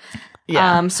rewind.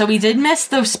 Yeah. So we did miss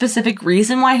the specific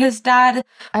reason why his dad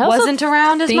wasn't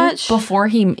around as much. Before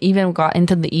he even got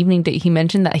into the evening date, he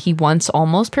mentioned that he once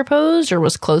almost proposed or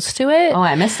was close to it. Oh,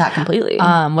 I missed that completely.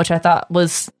 Which I thought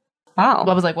was Wow.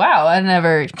 I was like, wow, I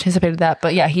never anticipated that.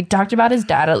 But yeah, he talked about his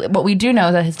dad. What we do know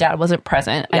is that his dad wasn't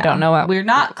present. Yeah. I don't know. We're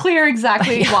not clear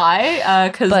exactly why,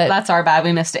 because that's our bad.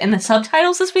 We missed it. And the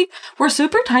subtitles this week were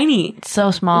super tiny. It's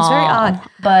so small. It's very odd.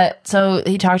 But so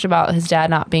he talked about his dad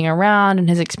not being around and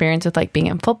his experience with like being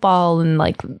in football and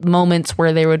like moments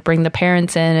where they would bring the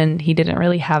parents in and he didn't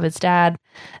really have his dad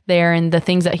there and the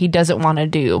things that he doesn't want to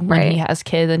do when he has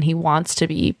kids and he wants to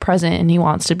be present and he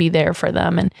wants to be there for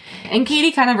them. And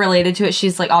Katie kind of related to it.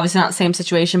 She's like, obviously not the same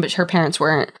situation, but her parents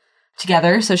weren't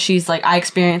together. So she's like, I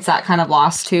experienced that kind of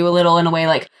loss too, a little in a way,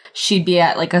 like she'd be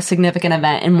at like a significant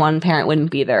event and one parent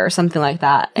wouldn't be there or something like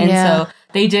that. And so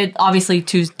they did obviously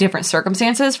two different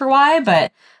circumstances for why,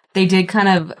 but they did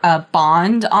kind of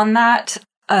bond on that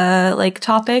like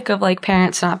topic of like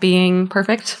parents not being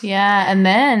perfect. Yeah. And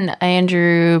then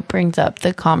Andrew brings up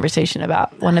the conversation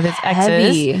about one of his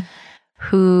exes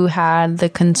who had the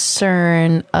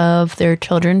concern of their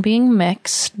children being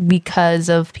mixed because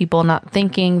of people not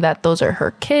thinking that those are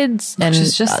her kids. And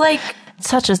it's just like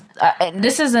such a,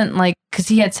 this isn't like, because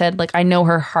he had said like, I know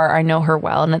her heart, I know her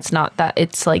well. And it's not that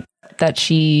it's like that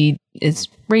she is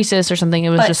racist or something. It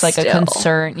was just like a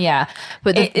concern. Yeah.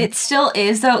 But it still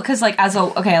is though. Cause like as a,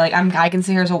 okay, like I can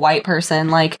see her as a white person,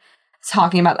 like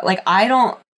talking about like,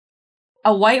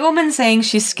 a white woman saying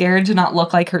she's scared to not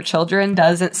look like her children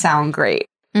doesn't sound great.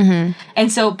 Mm-hmm.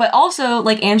 And so, but also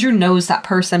like Andrew knows that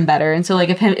person better. And so like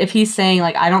if he's saying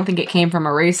like, I don't think it came from a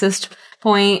racist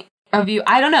point of view,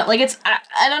 I don't know. Like it's,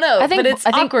 I don't know, but it's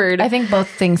awkward. I think both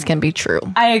things can be true.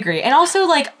 I agree. And also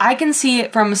like, I can see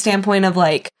it from a standpoint of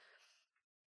like,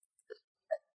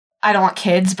 I don't want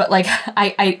kids, but like,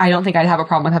 I don't think I'd have a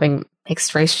problem with having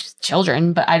mixed race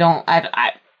children, but I don't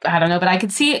know, but I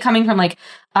could see it coming from like,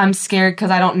 I'm scared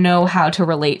because I don't know how to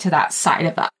relate to that side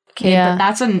of that kid. Yeah. But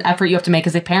that's an effort you have to make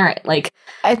as a parent. Like,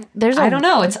 I don't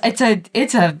know.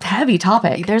 It's a heavy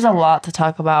topic. There's a lot to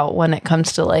talk about when it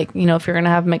comes to like, you know, if you're going to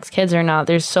have mixed kids or not,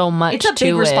 there's so much to it. It's a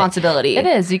big responsibility. It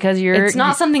is because it's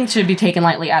not something to be taken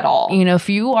lightly at all. You know, if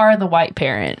you are the white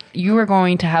parent, you are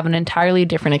going to have an entirely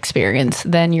different experience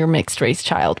than your mixed race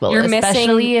child will. You're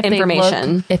especially missing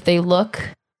information. If they look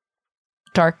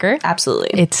darker.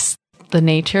 Absolutely. It's the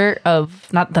nature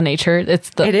of, not the nature,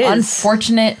 it's the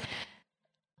unfortunate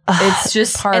it's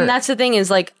just part. And that's the thing is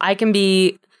like I can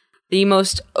be the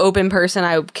most open person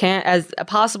I can as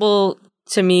possible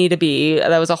to me to be.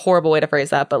 That was a horrible way to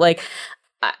phrase that, but like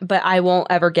but I won't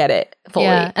ever get it fully.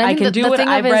 Yeah, I can do what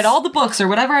I've read all the books or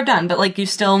whatever I've done, but like you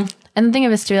still. And the thing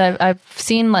of it is too, I've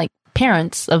seen like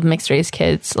parents of mixed race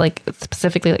kids, like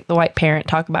specifically like the white parent,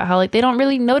 talk about how like they don't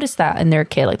really notice that in their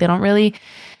kid, like they don't really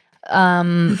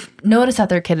notice that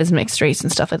their kid is mixed race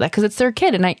and stuff like that because it's their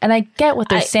kid, and I get what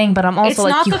they're saying, but I'm also it's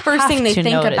like, not the first thing they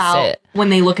think about when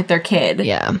they look at their kid.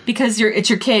 Yeah, because it's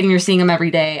your kid and you're seeing them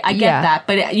every day. I get that,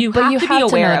 but you have to be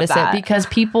aware notice of that. It because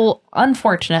people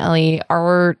unfortunately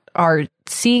are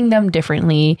seeing them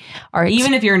differently,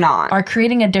 even if you're not, are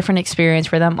creating a different experience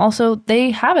for them. Also,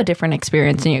 they have a different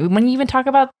experience. And when you even talk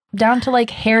about down to like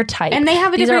hair type, and they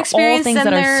have a different experience. These are all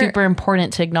things that are super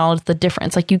important to acknowledge the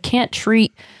difference. Like you can't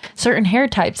treat certain hair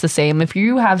types the same. If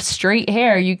you have straight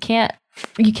hair, you can't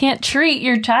treat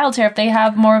your child's hair if they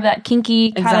have more of that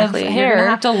kinky kind of hair. You're gonna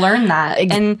have to learn that.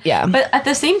 But at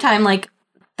the same time, like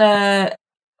the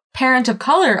parent of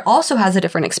color also has a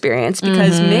different experience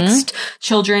because mixed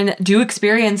children do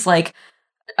experience like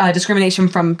discrimination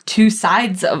from two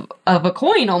sides of a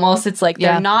coin almost. It's like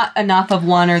they're not enough of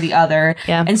one or the other.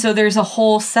 Yeah. And so there's a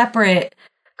whole separate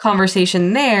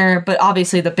conversation there, but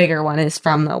obviously the bigger one is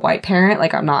from the white parent.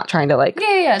 Like I'm not trying to like push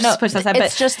that side, but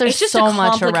it's just there's so a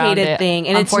much complicated around thing,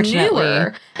 and it's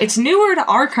newer. It's newer to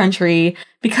our country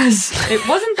because it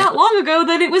wasn't that long ago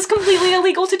that it was completely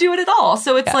illegal to do it at all.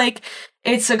 So it's like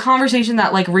it's a conversation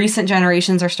that like recent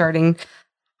generations are having,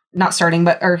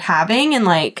 and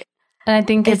like. And I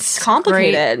think it's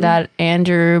complicated that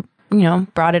Andrew, you know,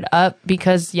 brought it up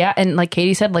because, and like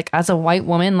Katie said, like as a white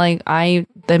woman, like I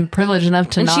am privileged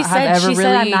enough to not have ever really. She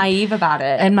said I'm naive about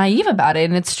it.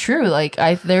 And it's true. Like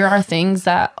there are things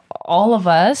that all of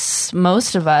us,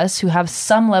 most of us who have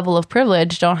some level of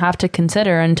privilege don't have to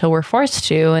consider until we're forced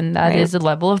to. And that is a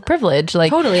level of privilege. Like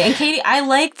totally. And Katie,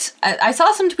 I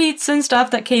saw some tweets and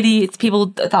stuff that people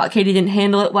thought Katie didn't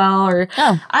handle it well, or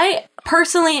I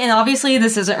personally, and obviously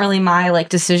this isn't really my like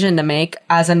decision to make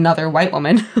as another white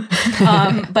woman.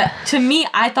 But to me,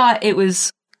 I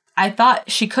thought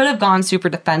she could have gone super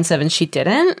defensive and she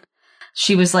didn't.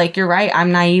 She was like, you're right,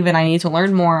 I'm naive and I need to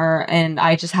learn more and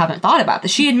I just haven't thought about this.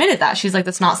 She admitted that. She's like,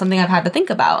 that's not something I've had to think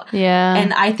about. Yeah.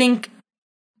 And I think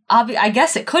I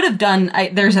guess it could have done.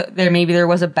 There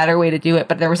was a better way to do it,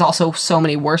 but there was also so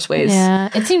many worse ways. Yeah,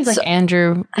 it seems like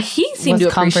Andrew he seemed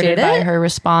was to appreciate comforted by it. her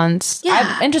response.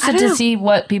 Yeah, I'm interested to see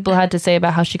what people had to say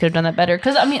about how she could have done that better.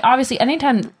 Because I mean, obviously,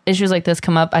 anytime issues like this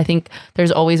come up, I think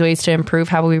there's always ways to improve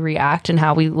how we react and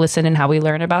how we listen and how we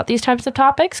learn about these types of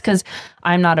topics. Because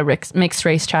I'm not a mixed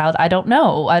race child. I don't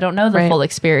know the full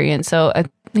experience. So.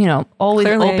 Always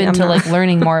Clearly, open to like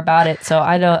learning more about it. So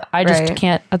I just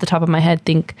can't at the top of my head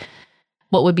think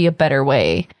what would be a better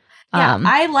way. Yeah,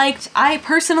 I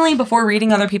personally, before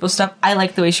reading other people's stuff, I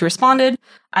liked the way she responded.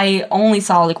 I only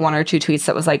saw like 1 or 2 tweets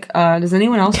that was like, does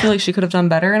anyone else feel like she could have done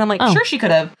better? And I'm like, sure she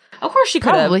could have. Of course she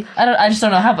could have. Probably. I just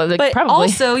don't know how, but probably.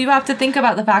 Also, you have to think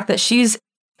about the fact that she's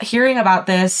hearing about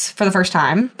this for the first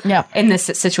time in this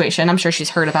situation. I'm sure she's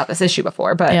heard about this issue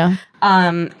before, but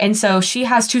and so she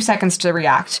has 2 seconds to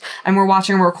react, and we're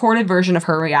watching a recorded version of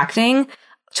her reacting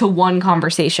to one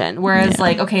conversation. Whereas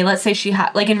like, okay, let's say she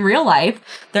had, like in real life,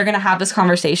 they're going to have this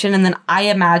conversation, and then I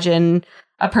imagine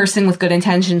a person with good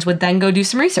intentions would then go do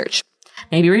some research,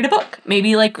 maybe read a book,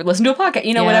 maybe like listen to a podcast,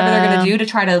 whatever they're going to do to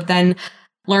try to then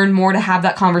learn more to have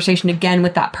that conversation again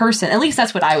with that person. At least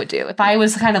that's what I would do. If I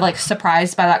was kind of like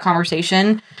surprised by that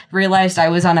conversation, realized I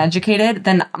was uneducated,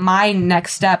 then my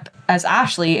next step as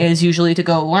Ashley is usually to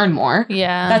go learn more.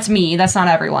 Yeah. That's me. That's not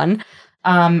everyone.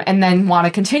 And then want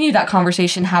to continue that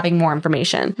conversation having more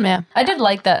information. Yeah. I did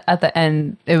like that at the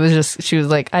end. It was just, she was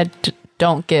like,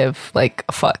 don't give like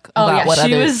a fuck about what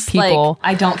she other was people.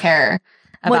 Like, I don't care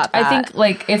about that. I think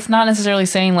like, it's not necessarily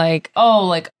saying like, oh,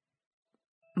 like,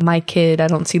 my kid, I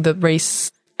don't see the race.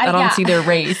 I don't see their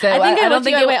race. I don't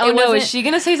think is she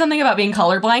going to say something about being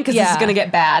colorblind? Because this is going to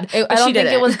get bad. I don't think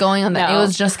it was going on that. No. It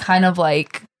was just kind of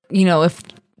like, if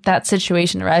that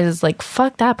situation arises, like,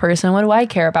 fuck that person. What do I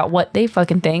care about what they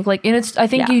fucking think? Like, and I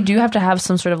think you do have to have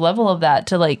some sort of level of that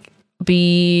to like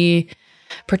be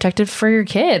protective for your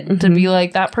kid, to be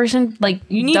like, that person, like,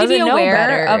 you need to be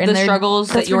aware of the struggles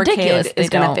that your kid is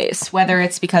going to face, whether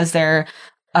it's because they're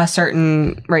a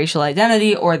certain racial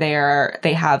identity or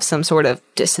they have some sort of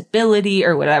disability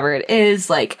or whatever it is.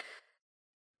 Like,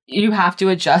 you have to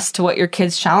adjust to what your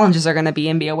kids' challenges are going to be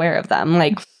and be aware of them.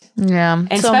 Like, and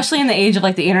especially in the age of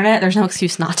like the internet, there's no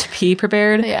excuse not to be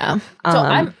prepared. Yeah.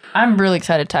 So I'm really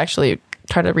excited to actually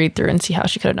try to read through and see how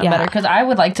she could have done better, because I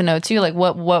would like to know too, like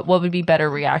what would be better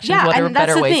reactions, what are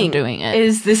better ways of doing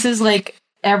it. This is like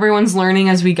everyone's learning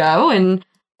as we go, and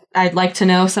I'd like to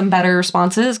know some better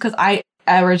responses, because I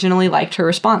originally liked her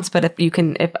response, but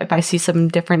if I see some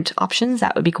different options,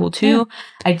 that would be cool too.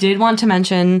 Yeah. I did want to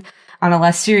mention on a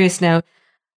less serious note,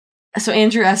 so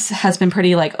Andrew S has been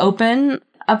pretty like open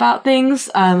about things.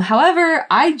 However,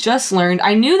 I just learned,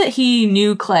 I knew that he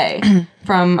knew Clay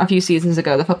from a few seasons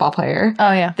ago, the football player.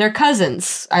 Oh yeah. They're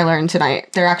cousins, I learned tonight.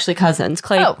 They're actually cousins.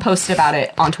 Clay posted about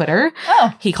it on Twitter.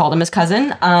 Oh. He called him his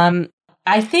cousin.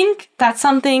 I think that's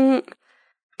something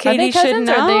Katie should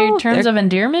know. Are they terms of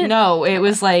endearment? No, it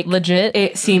was like legit.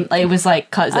 It seemed like it was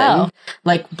like cousin,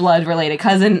 like blood related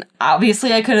cousin.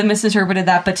 Obviously, I could have misinterpreted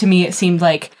that, but to me, it seemed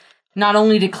like not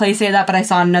only did Clay say that, but I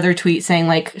saw another tweet saying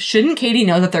like, shouldn't Katie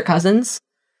know that they're cousins?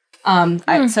 So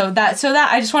that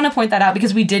I just want to point that out,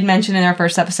 because we did mention in our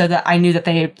first episode that I knew that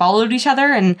they followed each other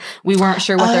and we weren't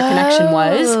sure what their connection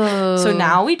was. So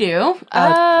now we do.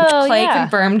 Clay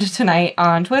confirmed tonight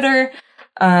on Twitter.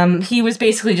 He was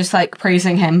basically just like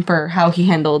praising him for how he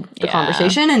handled the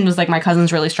conversation, and was like, my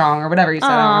cousin's really strong, or whatever he said.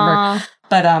 I don't remember.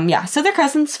 But so they're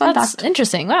cousins. Fun fact.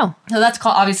 Interesting. Wow. So that's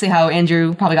obviously how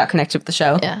Andrew probably got connected with the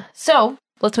show. Yeah. So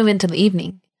let's move into the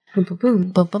evening. Boom, boom, boom.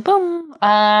 Boom, boom,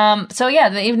 boom. So yeah,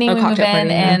 the evening we move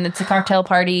in, and it's a cocktail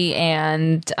party,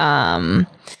 and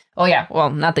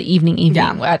not the evening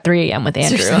at 3 a.m. with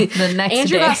Andrew. Seriously. The next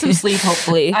Andrew day. got some sleep,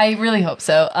 hopefully. I really hope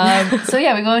so. So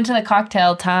yeah, we go into the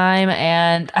cocktail time,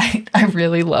 and I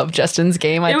really love Justin's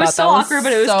game. It was so awkward,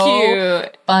 but it was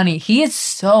cute. Funny. He is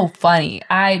so funny.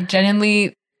 I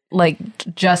genuinely, like,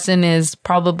 Justin is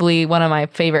probably one of my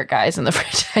favorite guys in the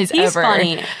franchise ever. He's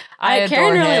funny.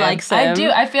 Karen really likes him. I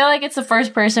do. I feel like it's the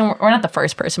first person, or not the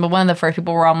first person, but one of the first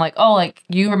people where I'm like, oh, like,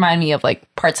 you remind me of like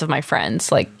parts of my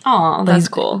friends. Like, oh, that's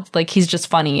cool. Like, he's just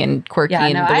funny and quirky. Yeah,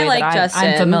 in the way like Justin.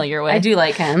 I'm familiar with. I do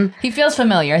like him. He feels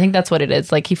familiar. I think that's what it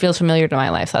is. Like, he feels familiar to my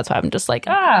life. So that's why I'm just like,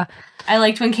 I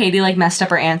liked when Katie like messed up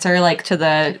her answer, like to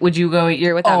the "Would you go a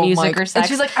year without music or sex?" And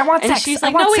she's like, "I want sex." And she's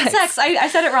like, "No, wait, sex. I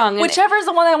said it wrong." Whichever is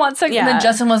the one I want sex. Yeah. And then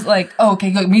Justin was like, "Oh, okay,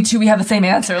 good. Me too. We have the same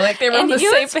answer." Like they were on the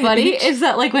same page. What's funny is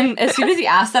that like as soon as he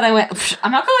asked that, I went,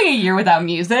 "I'm not going a year without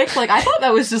music." Like I thought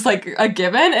that was just like a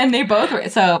given, and they both were.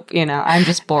 So I'm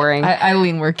just boring. I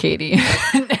lean where Katie.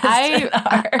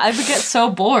 I would get so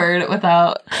bored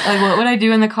without, like, what would I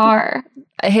do in the car?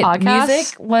 Podcast?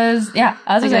 Music was, I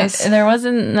was Okay. say, there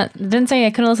wasn't, didn't say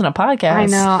I couldn't listen to podcasts. I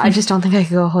know. I just don't think I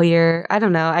could go a whole year. I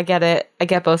don't know. I get it. I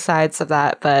get both sides of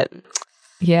that, but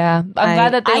Yeah. I'm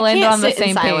glad that they landed on the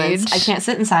same page. I can't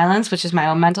sit in silence, which is my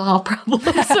own mental health problem.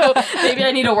 So maybe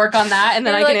I need to work on that, and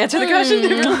then I can answer the question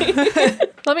differently.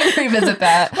 Let me revisit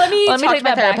that. Let me talk take to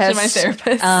my that back to my therapist.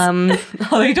 therapist.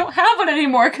 I don't have one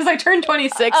anymore because I turned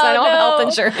 26. I don't have health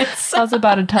insurance. I was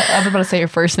about to say your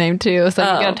first name too, so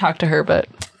you gotta talk to her. But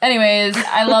anyways,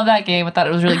 I love that game. I thought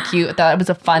it was really cute. I thought it was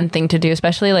a fun thing to do,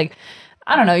 especially like,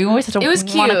 I don't know, you always have to It was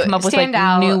want to cute. come up with Stand like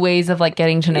out. new ways of like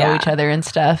getting to know each other and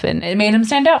stuff, and it made him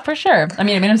stand out for sure. I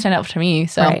mean, it made him stand out to me,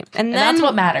 so Right. and that's then-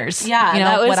 what matters. Yeah, you know,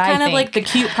 that was what I kind of think. like the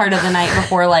cute part of the night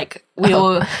before, like,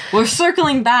 we're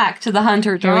circling back to the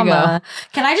Hunter we drama.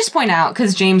 Can I just point out,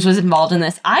 because James was involved in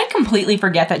this, I completely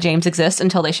forget that James exists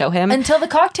until they show him. until the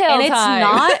cocktail And it's time.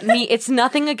 not me, it's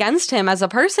nothing against him as a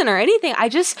person or anything.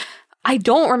 I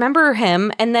don't remember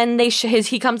him. And then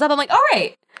he comes up, I'm like, all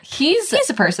right, he's he's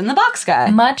a person, the box guy.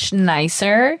 much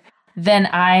nicer than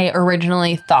I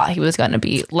originally thought he was going to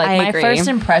be. Like I my agree. first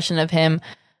impression of him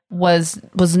was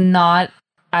not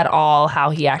at all how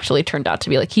he actually turned out to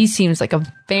be. Like he seems like a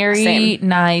very Same.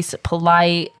 nice,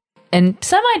 polite, and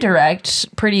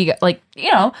semi-direct, pretty like,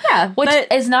 you know, Yeah, which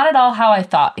but- is not at all how I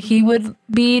thought he would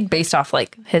be based off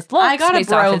like his looks. I got a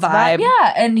based off bro his vibe.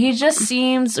 Yeah, and he just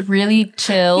seems really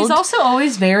chilled. He's also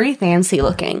always very fancy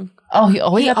looking. he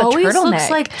always got the always turtleneck. looks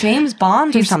like James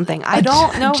Bond or something. I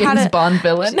don't know James how to Bond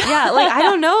villain. Yeah, like I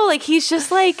don't know. Like he's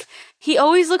just like he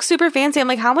always looks super fancy. I'm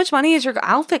like, how much money is your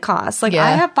outfit cost? Like Yeah. I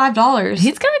have $5.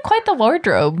 He's got quite the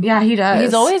wardrobe. Yeah, he does.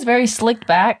 He's always very slicked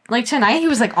back. like tonight. He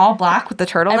was like all black with the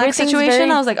turtleneck Everything's situation.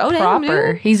 very I was like, oh, damn,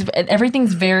 proper. dude.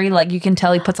 Everything's very like, you can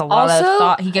tell he puts a lot Also, of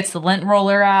thought. He gets the lint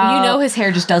roller out. You know his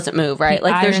hair just doesn't move, right? He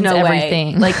Like there's irons no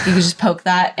everything. way. Like you can just poke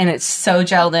that and it's so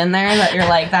gelled in there that you're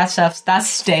like, that's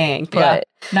staying. Yeah. But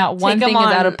Not one take thing him is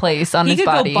on- out of place on he his could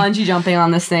body. go bungee jumping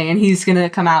on this thing and he's gonna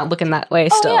come out looking that way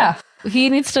still. Oh, yeah.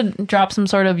 He needs to drop some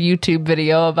sort of YouTube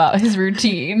video about his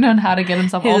routine and how to get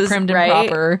himself all His- trimmed right? and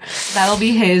proper. That'll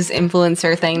be his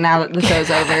influencer thing now that the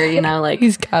show's over, you know, like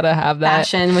He's gotta have that.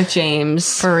 fashion with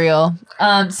James. For real.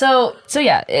 So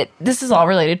yeah, this is all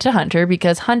related to Hunter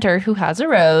because Hunter, who has a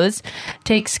rose,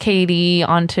 takes Katie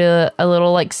onto a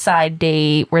little like side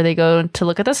date where they go to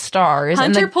look at the stars.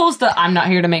 Hunter and pulls the "I'm not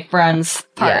here to make friends"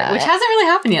 part, Yeah. which hasn't really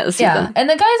happened yet this yeah, season. and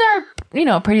the guys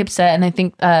are pretty upset, and I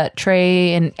think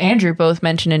Trey and Andrew both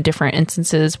mentioned in different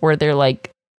instances where they're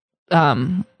like,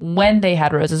 when they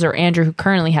had roses, or Andrew, who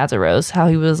currently has a rose, how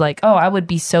he was like, oh, I would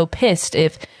be so pissed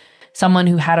if someone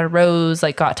who had a rose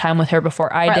like got time with her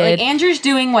before I Right, did. like Andrew's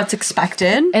doing what's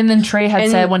expected. And then Trey had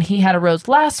And- said when he had a rose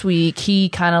last week, he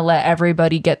kind of let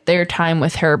everybody get their time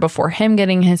with her before him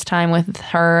getting his time with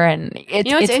her. And You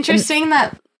know, it's interesting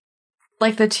that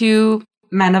like the two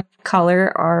men of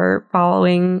color are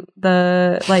following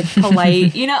the like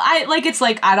polite, you know, it's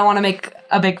like I don't want to make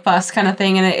a big fuss kind of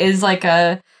thing, and it is like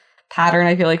a pattern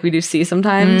I feel like we do see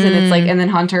sometimes, and it's like, and then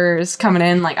Hunter's coming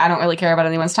in like I don't really care about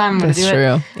anyone's time. I'm gonna do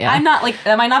it. Yeah. I'm not like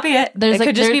that might not be it. There's, It like,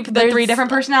 could just be there- the three there's different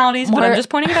personalities, but more- I'm just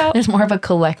pointing it out. There's more of a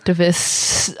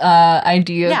collectivist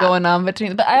idea Yeah. going on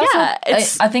between. But I also, Yeah,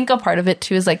 it's- I think a part of it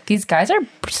too is like these guys are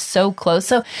so close.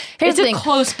 So here's It's the a thing.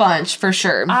 close bunch for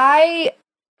sure.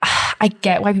 I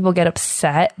get why people get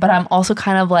upset, but I'm also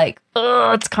kind of like,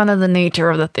 ugh, it's kind of the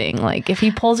nature of the thing. Like, if he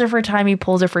pulls her for time, he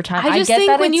pulls her for time. I just get think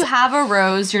that when it's- you have a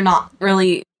rose, you're not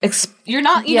really. You're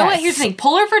not. You know what? Yes. Here's the thing: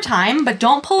 pull her for time, but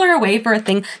don't pull her away for a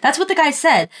thing. That's what the guy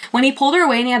said when he pulled her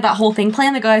away and he had that whole thing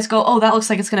planned. The guys go, "Oh, that looks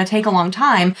like it's going to take a long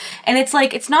time." And it's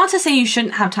like, it's not to say you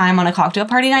shouldn't have time on a cocktail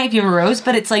party night if you have a rose,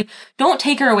 but it's like, don't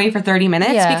take her away for 30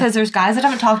 minutes Yeah. because there's guys that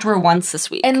haven't talked to her once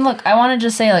this week. And look, I want to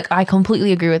just say, like, I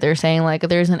completely agree with her saying, like,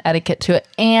 there's an etiquette to it.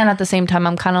 And at the same time,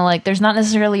 I'm kind of like, there's not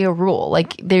necessarily a rule.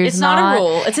 Like, there's It's not a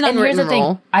rule. It's an and here's the unwritten thing.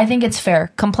 rule. I think it's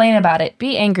fair. Complain about it.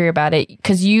 Be angry about it.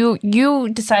 Because you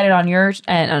decided on yours,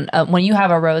 and when you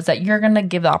have a rose, that you're going to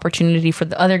give the opportunity for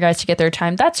the other guys to get their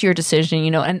time. That's your decision, you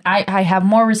know. And I have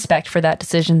more respect for that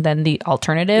decision than the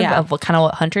alternative Yeah. of what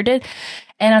Hunter did.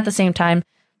 And at the same time,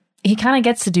 he kind of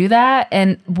gets to do that.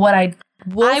 And what I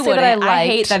will say wouldn't. that I liked, I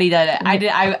hate that he did it.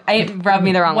 It rubbed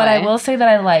me the wrong what way. I will say that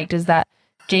I liked is that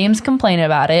James complained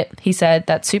about it. He said,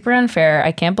 that's super unfair.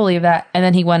 I can't believe that. And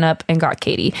then he went up and got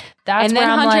Katie. That's and where then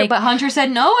I'm Hunter, like, but Hunter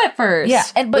said no at first. yeah.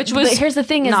 And, but here's the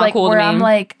thing is not like cool to where me. I'm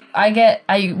like,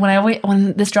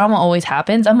 when this drama always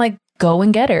happens, I'm like, go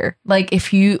and get her. Like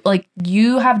if you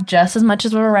have just as much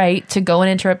as a right to go and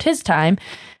interrupt his time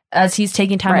as he's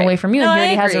taking time Right. away from you, No, and he I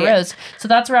already has a agree. rose. So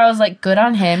that's where I was like, good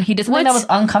on him. He did something that was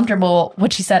uncomfortable,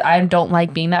 which he said, I don't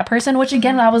like being that person, which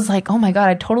again, I was like, oh my God,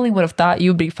 I totally would have thought you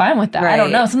would be fine with that. I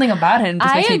don't Right. know. Something about him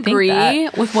just makes me think that. I agree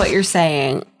with what you're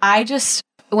saying. I just,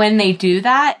 when they do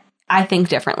that, I think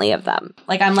differently of them.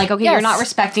 Like, I'm like, okay, Yes. you're not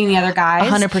respecting the other guys.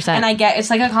 100%. And I get, it's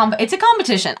like it's a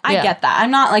competition. I Yeah. get that.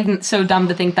 I'm not like so dumb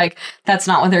to think like that's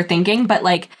not what they're thinking, but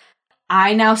like,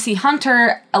 I now see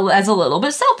Hunter as a little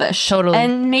bit selfish. Totally.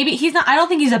 And maybe he's not, I don't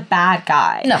think he's a bad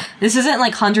guy. No. This isn't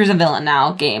like Hunter's a villain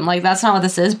now game. Like, that's not what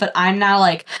this is, but I'm now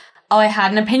like, oh, I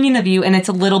had an opinion of you and it's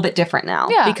a little bit different now.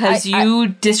 Yeah, Because you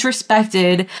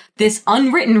disrespected this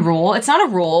unwritten rule. It's not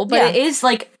a rule, but Yeah. it is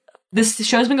like, this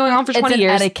show's been going on for 20 an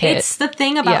years. etiquette. It's the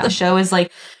thing about Yeah. the show is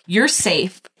like, you're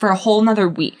safe for a whole nother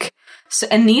week. So,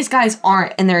 and these guys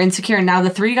aren't, and they're insecure. Now, the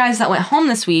 3 guys that went home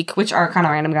this week, which are kind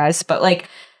of random guys, but like,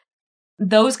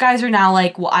 those guys are now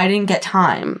like, well, I didn't get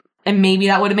time. And maybe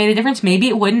that would have made a difference. Maybe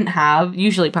it wouldn't have.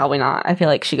 Usually, probably not. I feel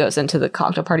like she goes into the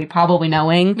cocktail party probably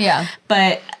knowing. Yeah.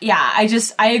 But yeah, I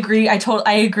agree. I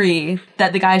agree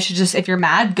that the guys should just, if you're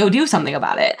mad, go do something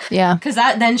about it. Yeah. Because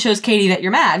that then shows Katie that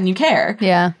you're mad and you care.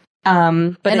 Yeah. But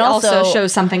And it also also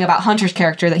shows something about Hunter's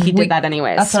character that he did that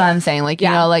anyways. That's what I'm saying. Like, you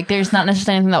Yeah. know, like there's not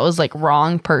necessarily anything that was like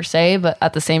wrong per se, but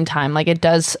at the same time, like it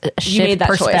does made shift that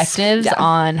choice. perspectives Yeah.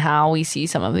 on how we see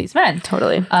some of these men.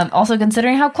 Totally. Also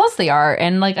considering how close they are.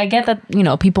 And like, I get that, you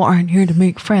know, people aren't here to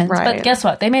make friends, Right. but guess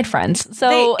what? They made friends.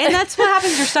 So and that's what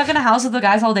happens. You're stuck in a house with the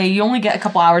guys all day. You only get a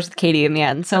couple hours with Katie in the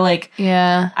end. So like,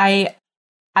 yeah. I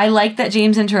like that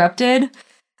James interrupted.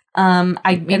 And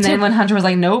then when Hunter was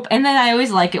like, nope. And then I always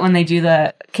like it when they do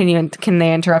the, can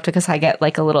they interrupt it? Because I get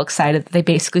like a little excited that they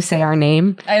basically say our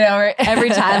name I know, right?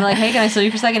 every time. Like, hey, can I steal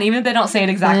you for a second? Even if they don't say it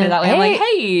exactly that way. I'm like,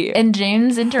 hey. And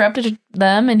James interrupted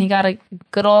them and he got a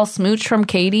good old smooch from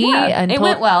Katie. Yeah, and it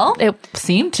went well. It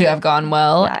seemed to have gone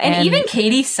well. Yeah, and even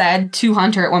Katie said to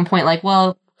Hunter at one point, like,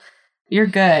 well, you're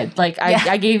good. Like,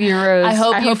 I gave you a rose. I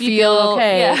hope you feel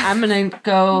okay. yeah. I'm going to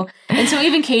go. And so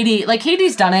even Katie, like,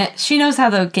 Katie's done it. She knows how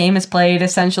the game is played,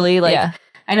 essentially. Like, Yeah.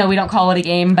 I know we don't call it a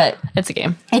game, but it's a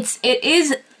game. it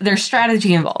is, there's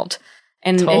strategy involved.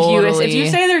 And if Totally. you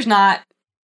say there's not,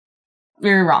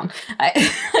 you're wrong.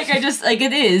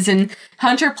 It is. And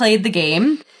Hunter played the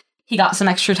game. He got some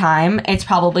extra time. It's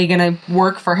probably going to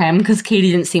work for him because Katie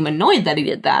didn't seem annoyed that he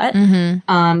did that.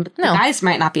 Mm-hmm. The guys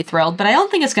might not be thrilled, but I don't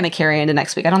think it's going to carry into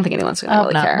next week. I don't think anyone's going to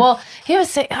really care. Well, he was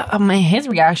saying, his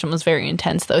reaction was very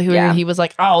intense, though. Yeah. He was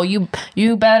like, "Oh,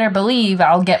 you better believe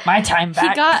I'll get my time back."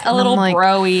 He got a And little I'm like,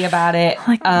 bro-y about it.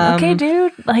 okay,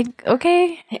 dude. Like,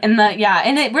 okay. And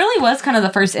it really was kind of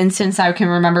the first instance I can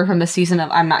remember from the season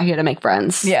of I'm not here to make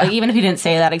friends. Yeah. Like, even if he didn't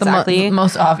say that exactly. The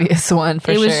most obvious one,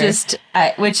 for it sure. was just,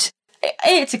 which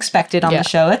it's expected on the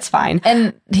show. It's fine.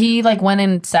 And he like went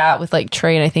and sat with like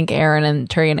Trey and I think Aaron, and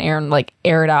Trey and Aaron like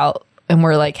aired out and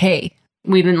were like, "Hey,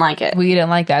 We didn't like it. we didn't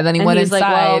like that." Then he And went he was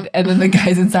inside, like, well- and then the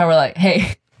guys inside were like,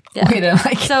 "Hey, Yeah. we didn't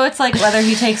like it." So it's like whether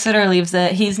he takes it or leaves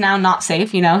it, he's now not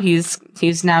safe. You know, he's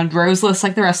now roseless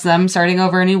like the rest of them, starting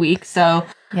over a new week. So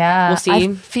Yeah, we'll see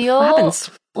I feel what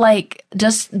happens. like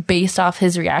just based off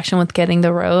his reaction with getting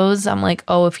the rose, I'm like,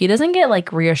 oh, if he doesn't get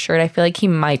like reassured, I feel like he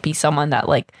might be someone that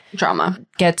like Drama.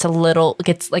 gets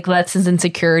lets his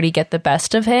insecurity get the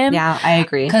best of him. Yeah, I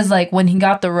agree. Because like when he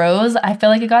got the rose, I feel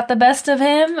like it got the best of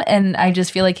him, and I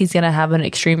just feel like he's gonna have an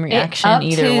extreme reaction It upped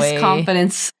either his way.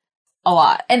 confidence a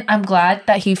lot. And I'm glad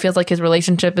that he feels like his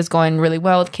relationship is going really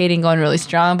well with Katie and going really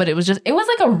strong. But it was like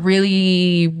a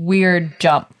really weird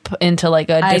jump into like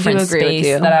a I do different agree with space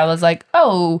you. that I was like,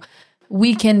 oh,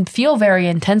 we can feel very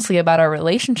intensely about our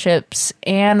relationships,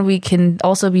 and we can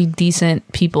also be decent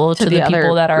people to the the other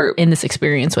people that are group. in this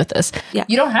experience with us. Yeah.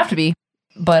 You don't have to be,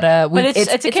 but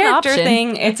It's a character an option.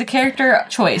 thing. It's a character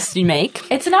choice you make.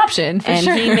 It's an option for And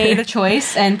sure. he made a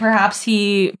choice, and perhaps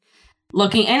he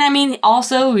looking, and I mean,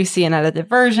 also we see an edited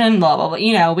version, blah, blah, blah.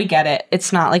 You know, we get it.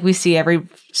 It's not like we see every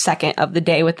second of the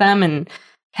day with them, and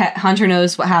Hunter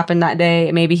knows what happened that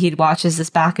day. Maybe he watches this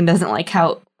back and doesn't like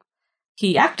how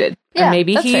he acted. Yeah, or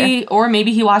maybe that's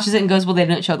maybe he watches it and goes, well, they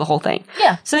didn't show the whole thing.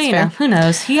 Yeah, So, that's you know, who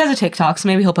knows? He has a TikTok, so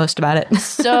maybe he'll post about it.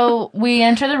 So we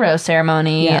enter the rose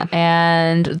ceremony, Yeah.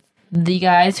 and the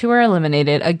guys who were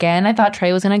eliminated, again, I thought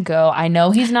Trey was going to go. I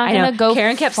know he's not I going to know. go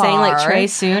Karen kept far. saying like Trey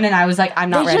soon, and I was like, I'm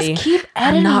not They ready. just keep I'm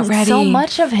editing not ready. so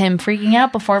much of him freaking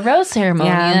out before rose ceremony,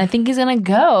 Yeah. and I think he's going to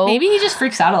go. Maybe he just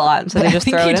freaks out a lot, so they I just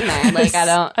think throw he it in there. Like, I does.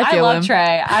 don't. I I feel love him.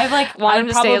 Trey. I like want him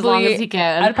to stay as long as he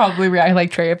can. I'd probably react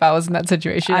like Trey if I was in that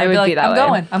situation. I I'd would be like, be that I'm way.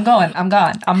 going, I'm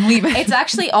gone, I'm leaving. It's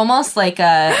actually almost like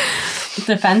a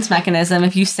defense mechanism.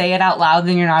 If you say it out loud,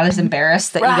 then you're not as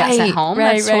embarrassed that you get sent home.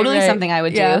 That's totally something I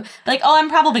would do. Like, oh, I'm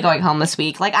probably going home this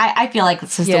week. Like, I feel like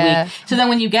it's just a week. So then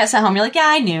when you get sent home, you're like, yeah,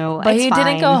 I knew. But he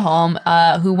didn't go home.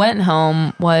 Who went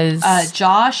home was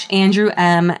Josh, Andrew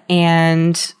M,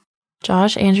 and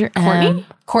Josh, Andrew M.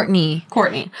 Courtney.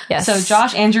 Yes. So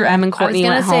Josh, Andrew M, and Courtney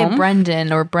went home. I was going to say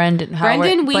Brendan or Brendan.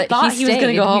 Brendan, we thought he was going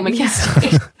to go home and he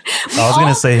stayed. I was going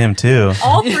to say him too.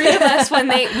 All three of us,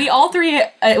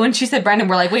 when she said Brendan,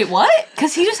 we're like, wait, what?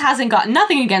 Because he just hasn't gotten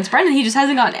nothing against Brendan. He just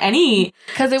hasn't gotten any.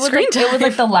 Because it was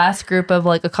like the last group of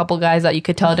like a couple guys that you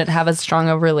could tell didn't have as strong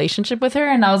a relationship with her.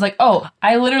 And I was like, oh,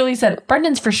 I literally said,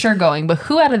 Brendan's for sure going, but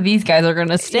who out of these guys are going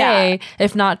to stay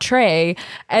if not Trey?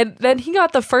 And then he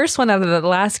got the first one out of the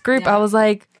last group. I was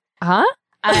like, huh?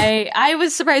 I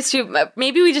was surprised too.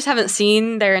 Maybe we just haven't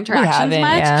seen their interactions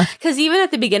much. Because even at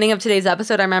the beginning of today's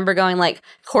episode, I remember going like,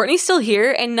 Courtney's still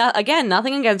here. And again,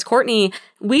 nothing against Courtney.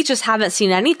 We just haven't seen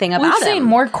anything about him. We've seen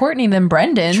more Courtney than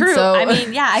Brendan. True. So. I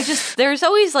mean, there's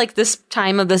always like this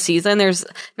time of the season.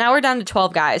 Now we're down to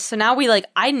 12 guys. So now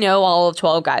I know all of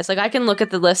 12 guys. Like I can look at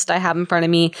the list I have in front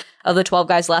of me of the 12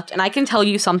 guys left and I can tell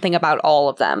you something about all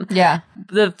of them. Yeah.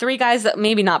 The 3 guys that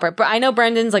maybe not, but I know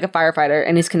Brendan's like a firefighter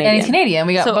and he's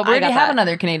Canadian. But we already have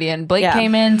another Canadian. Blake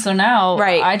came in. So now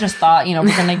I just thought, we're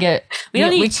going to get, we don't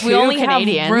need 2 we only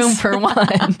Canadians. Have room for one.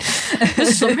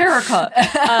 This is America.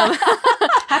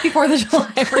 Happy 4th of July.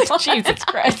 Jesus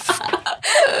Christ.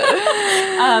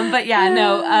 But yeah,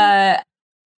 no,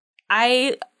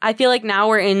 I feel like now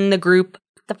we're in the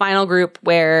final group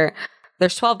where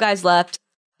there's 12 guys left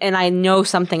and I know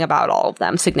something about all of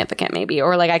them, significant maybe,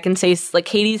 or like I can say like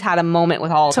Katie's had a moment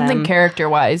with all of them. Something character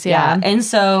wise, yeah. And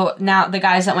so now the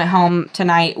guys that went home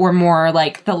tonight were more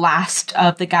like the last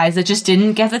of the guys that just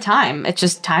didn't get the time. It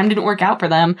just time didn't work out for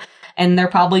them. And they're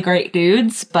probably great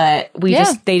dudes, but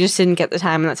they just didn't get the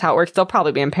time, and that's how it works. They'll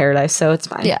probably be in paradise, so it's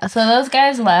fine. Yeah, so those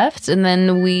guys left, and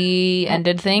then we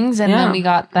ended things, and then we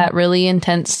got that really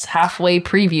intense halfway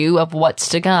preview of what's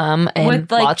to come, and with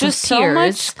like lots just of tears. So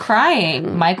much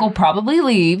crying. Michael probably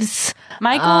leaves.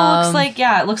 Michael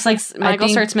looks like Michael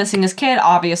starts missing his kid,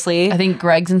 obviously. I think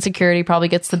Greg's insecurity probably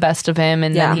gets the best of him,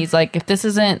 and then he's like, if this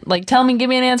isn't, like, tell me, give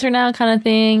me an answer now kind of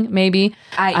thing, maybe.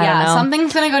 I don't know.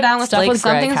 Something's going to go down with Blake.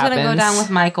 Something's going to go down with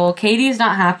Michael. Katie's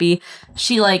not happy.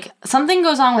 She, something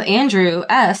goes on with Andrew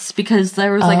S. because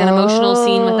there was, an emotional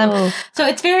scene with them. So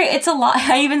it's a lot.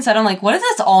 I even said, I'm like, what if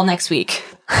that's all next week?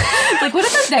 What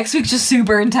if that's next week's just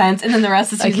super intense and then the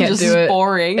rest of the season just is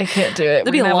boring? I can't do it.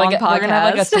 It'll be a long podcast. We're going to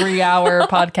have a 3-hour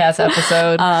podcast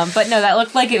episode. But no, that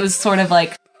looked like it was sort of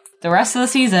like the rest of the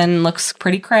season looks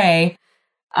pretty cray.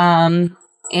 And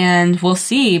we'll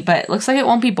see, but it looks like it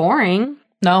won't be boring.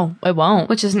 No, it won't.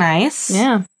 Which is nice.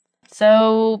 Yeah.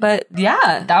 So, but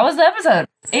yeah, that was the episode.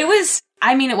 It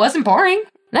wasn't boring.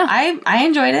 No. I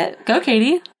enjoyed it. Go,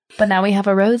 Katie. But now we have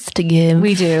a rose to give.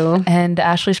 We do. And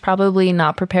Ashley's probably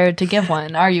not prepared to give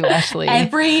one. Are you, Ashley?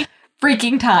 Every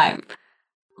freaking time.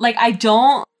 I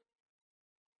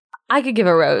could give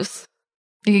a rose.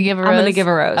 You could give a rose? I'm going to give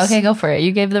a rose. Okay, go for it.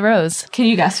 You gave the rose. Can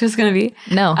you guess who's going to be?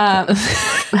 No.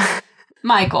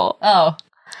 Michael. Oh.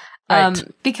 Right.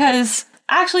 Because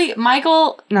actually,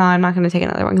 Michael... No, I'm not going to take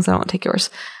another one because I don't want to take yours.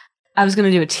 I was going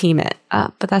to do a team it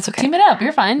up, but that's okay. Team it up.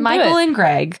 You're fine. Michael and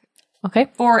Greg.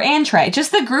 Okay. And Trey.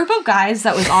 Just the group of guys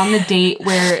that was on the date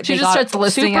where she just starts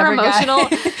listing super emotional.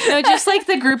 No, just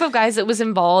the group of guys that was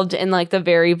involved in the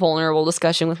very vulnerable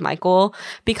discussion with Michael,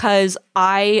 because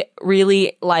I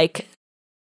really like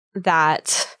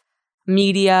that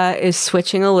media is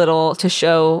switching a little to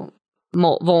show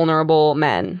vulnerable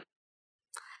men,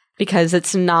 because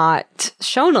it's not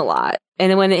shown a lot.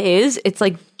 And when it is, it's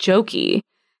jokey.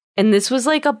 And this was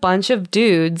a bunch of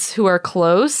dudes who are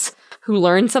close, who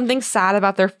learned something sad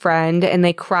about their friend, and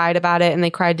they cried about it, and they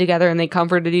cried together, and they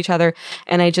comforted each other.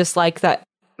 And I just like that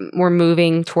we're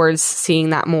moving towards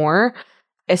seeing that more,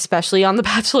 especially on The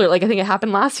Bachelor. I think it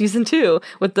happened last season too,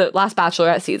 with the last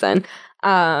Bachelorette season.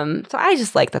 So I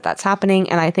just like that that's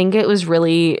happening. And I think it was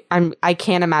really, I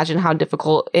can't imagine how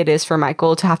difficult it is for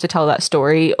Michael to have to tell that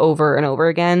story over and over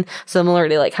again. Similar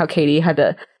to how Katie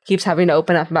keeps having to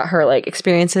open up about her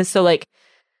experiences. So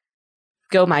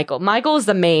go Michael. Michael is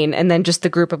the main, and then just the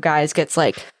group of guys gets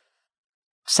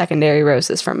secondary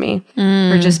roses from me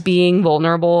for just being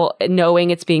vulnerable, knowing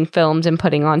it's being filmed and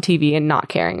putting on TV and not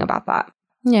caring about that.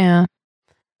 Yeah.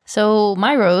 So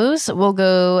my rose will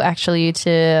go actually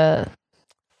to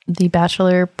the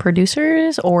Bachelor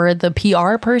producers, or the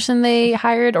PR person they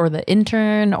hired, or the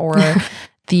intern, or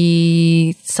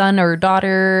the son or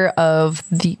daughter of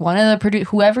the one of the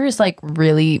whoever is like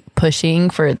really pushing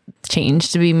for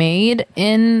change to be made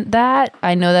in that.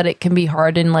 I know that it can be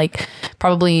hard in like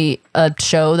probably a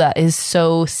show that is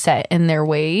so set in their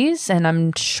ways, and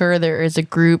I'm sure there is a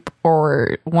group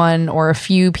or one or a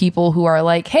few people who are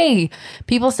like, hey,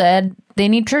 people said they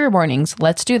need trigger warnings,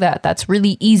 let's do that, that's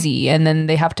really easy, and then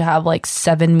they have to have like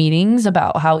 7 meetings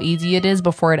about how easy it is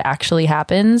before it actually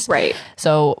happens. Right.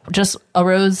 So just a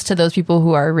rose to those people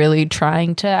who are really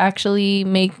trying to actually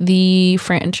make the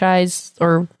franchise,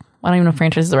 or I don't even know if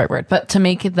franchise is the right word, but to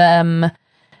make them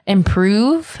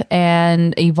improve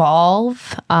and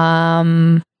evolve.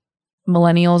 Millennials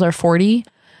are 40.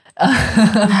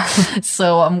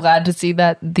 So I'm glad to see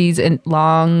that these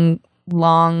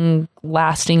long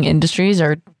lasting industries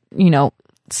are,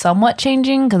 somewhat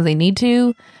changing, because they need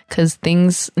to, because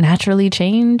things naturally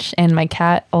change. And my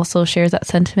cat also shares that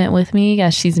sentiment with me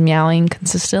as she's meowing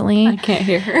consistently. I can't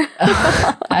hear her.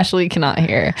 Ashley cannot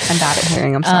hear. I'm bad at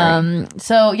hearing. I'm sorry.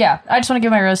 So yeah, I just want to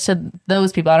give my rose to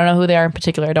those people. I don't know who they are in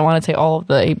particular. I don't want to say all of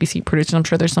the ABC producers. I'm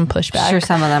sure there's some pushback. Sure,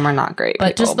 some of them are not great,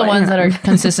 but just the ones that are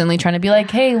consistently trying to be like,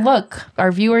 hey, look,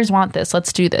 our viewers want this.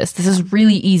 Let's do this. This is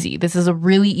really easy. This is a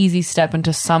really easy step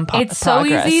into some It's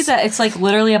progress. so easy that it's like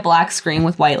literally a black screen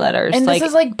with white letters. And this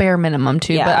is like bare minimum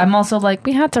too. Yeah. But I'm also like,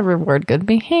 we have to reward good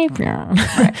behavior.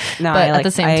 Right. No, but at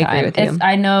the same time, agree with you.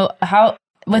 I know how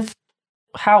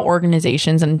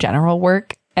organizations in general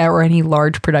work, or any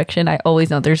large production, I always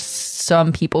know there's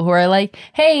some people who are like,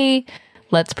 hey,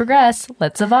 let's progress,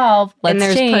 let's evolve, let's and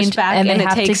there's change. pushback, and it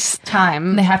takes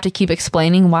time. They have to keep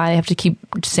explaining why. They have to keep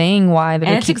saying why. They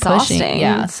and keep it's exhausting. pushing.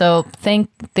 Yeah. So thank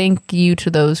you to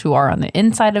those who are on the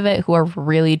inside of it, who are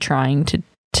really trying to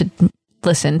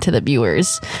listen to the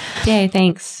viewers. Yay,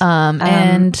 thanks.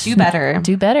 And do better.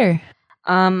 Do better.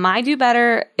 My do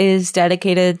better is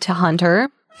dedicated to Hunter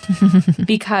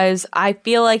because I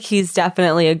feel like he's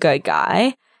definitely a good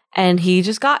guy, and he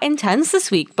just got intense this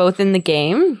week, both in the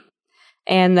game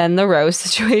and then the Rose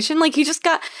situation. Like he just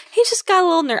got a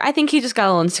little I think he just got a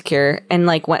little insecure and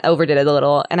like overdid it a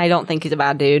little, and I don't think he's a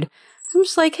bad dude. I'm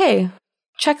just like, hey,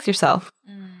 check yourself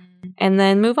and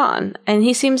then move on. And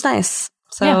he seems nice.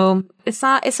 So it's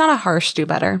not a harsh do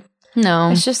better. No.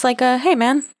 It's just like a, hey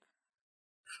man,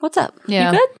 what's up?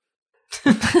 Yeah. You good?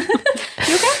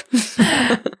 You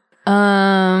okay?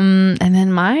 And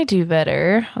then my do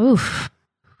better. Oof.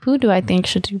 Who do I think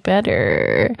should do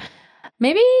better?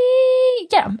 Maybe,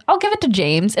 yeah, I'll give it to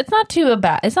James. It's not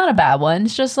a bad one.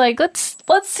 It's just like, let's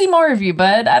see more of you,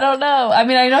 bud. I don't know. I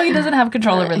mean, I know he doesn't have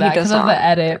control over that because of the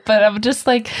edit, but I'm just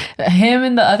like, him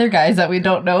and the other guys that we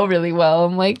don't know really well,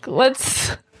 I'm like,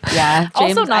 let's... Yeah,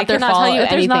 James, also not their fault. If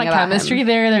there's not chemistry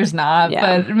there, there's not.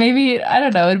 Yeah. But maybe, I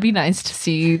don't know, it'd be nice to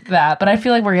see that. But I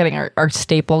feel like we're getting our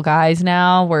staple guys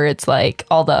now, where it's like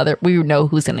all the other, we know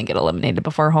who's going to get eliminated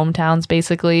before hometowns,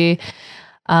 basically.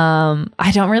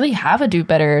 I don't really have a do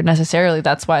better necessarily.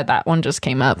 That's why that one just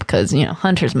came up, because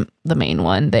Hunter's the main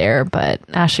one there, but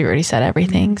Ashley already said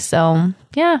everything. So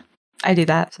yeah, I do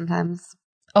that sometimes.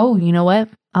 Oh, you know what?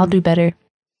 I'll do better.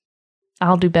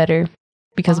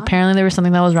 Because apparently there was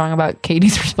something that was wrong about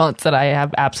Katie's response that I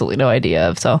have absolutely no idea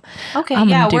of. So okay,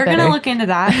 we're gonna look into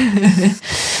that.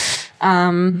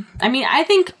 I mean, I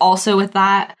think also with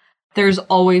that, there's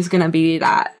always gonna be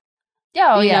that.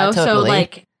 Yeah, totally. So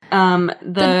like,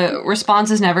 the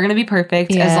response is never gonna be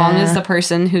perfect as long as the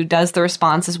person who does the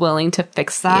response is willing to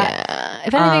fix that. Yeah.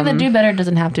 If anything, the do better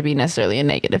doesn't have to be necessarily a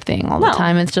negative thing all the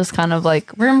time. It's just kind of like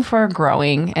room for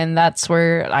growing, and that's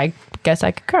where I guess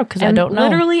I could grow, because I don't know.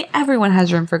 Literally everyone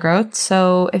has room for growth.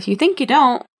 So if you think you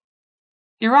don't,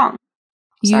 you're wrong.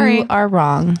 Sorry. You are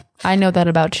wrong. I know that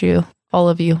about you. All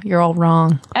of you. You're all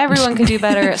wrong. Everyone can do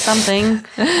better at something.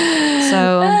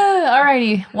 So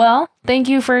alrighty. Well, thank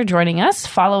you for joining us.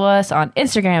 Follow us on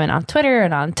Instagram and on Twitter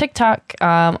and on TikTok.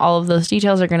 All of those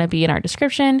details are going to be in our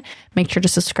description. Make sure to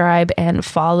subscribe and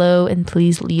follow, and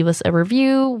please leave us a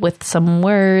review with some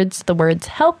words. The words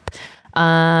help.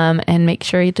 And make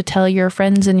sure to tell your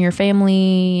friends and your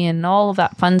family and all of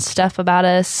that fun stuff about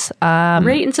us.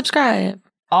 Rate and subscribe.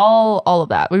 All of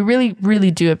that. We really,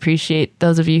 really do appreciate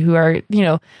those of you who are,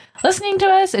 listening to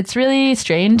us. It's really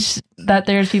strange that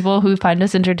there's people who find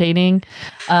us entertaining.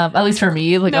 At least for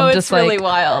me, like, I'm just really like,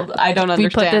 wild. I don't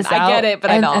understand. We put this out, I get it,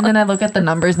 but I don't. And then I look at the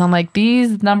numbers and I'm like,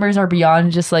 these numbers are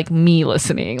beyond just like me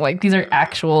listening. Like, these are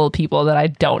actual people that I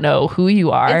don't know who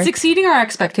you are. It's exceeding our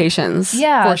expectations.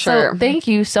 Yeah, for sure. So thank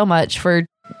you so much for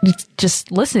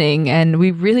just listening. And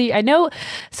I know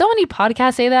so many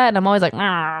podcasts say that, and I'm always like,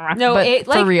 no, but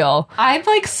for real, I'm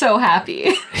like so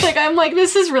happy. Like, I'm like,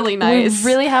 this is really nice.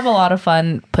 We really have a lot of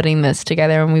fun putting this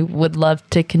together, and we would love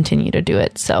to continue to do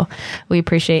it. So we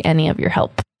appreciate any of your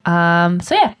help.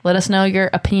 So yeah, let us know your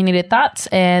opinionated thoughts,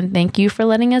 and thank you for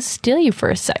letting us steal you for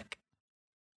a sec.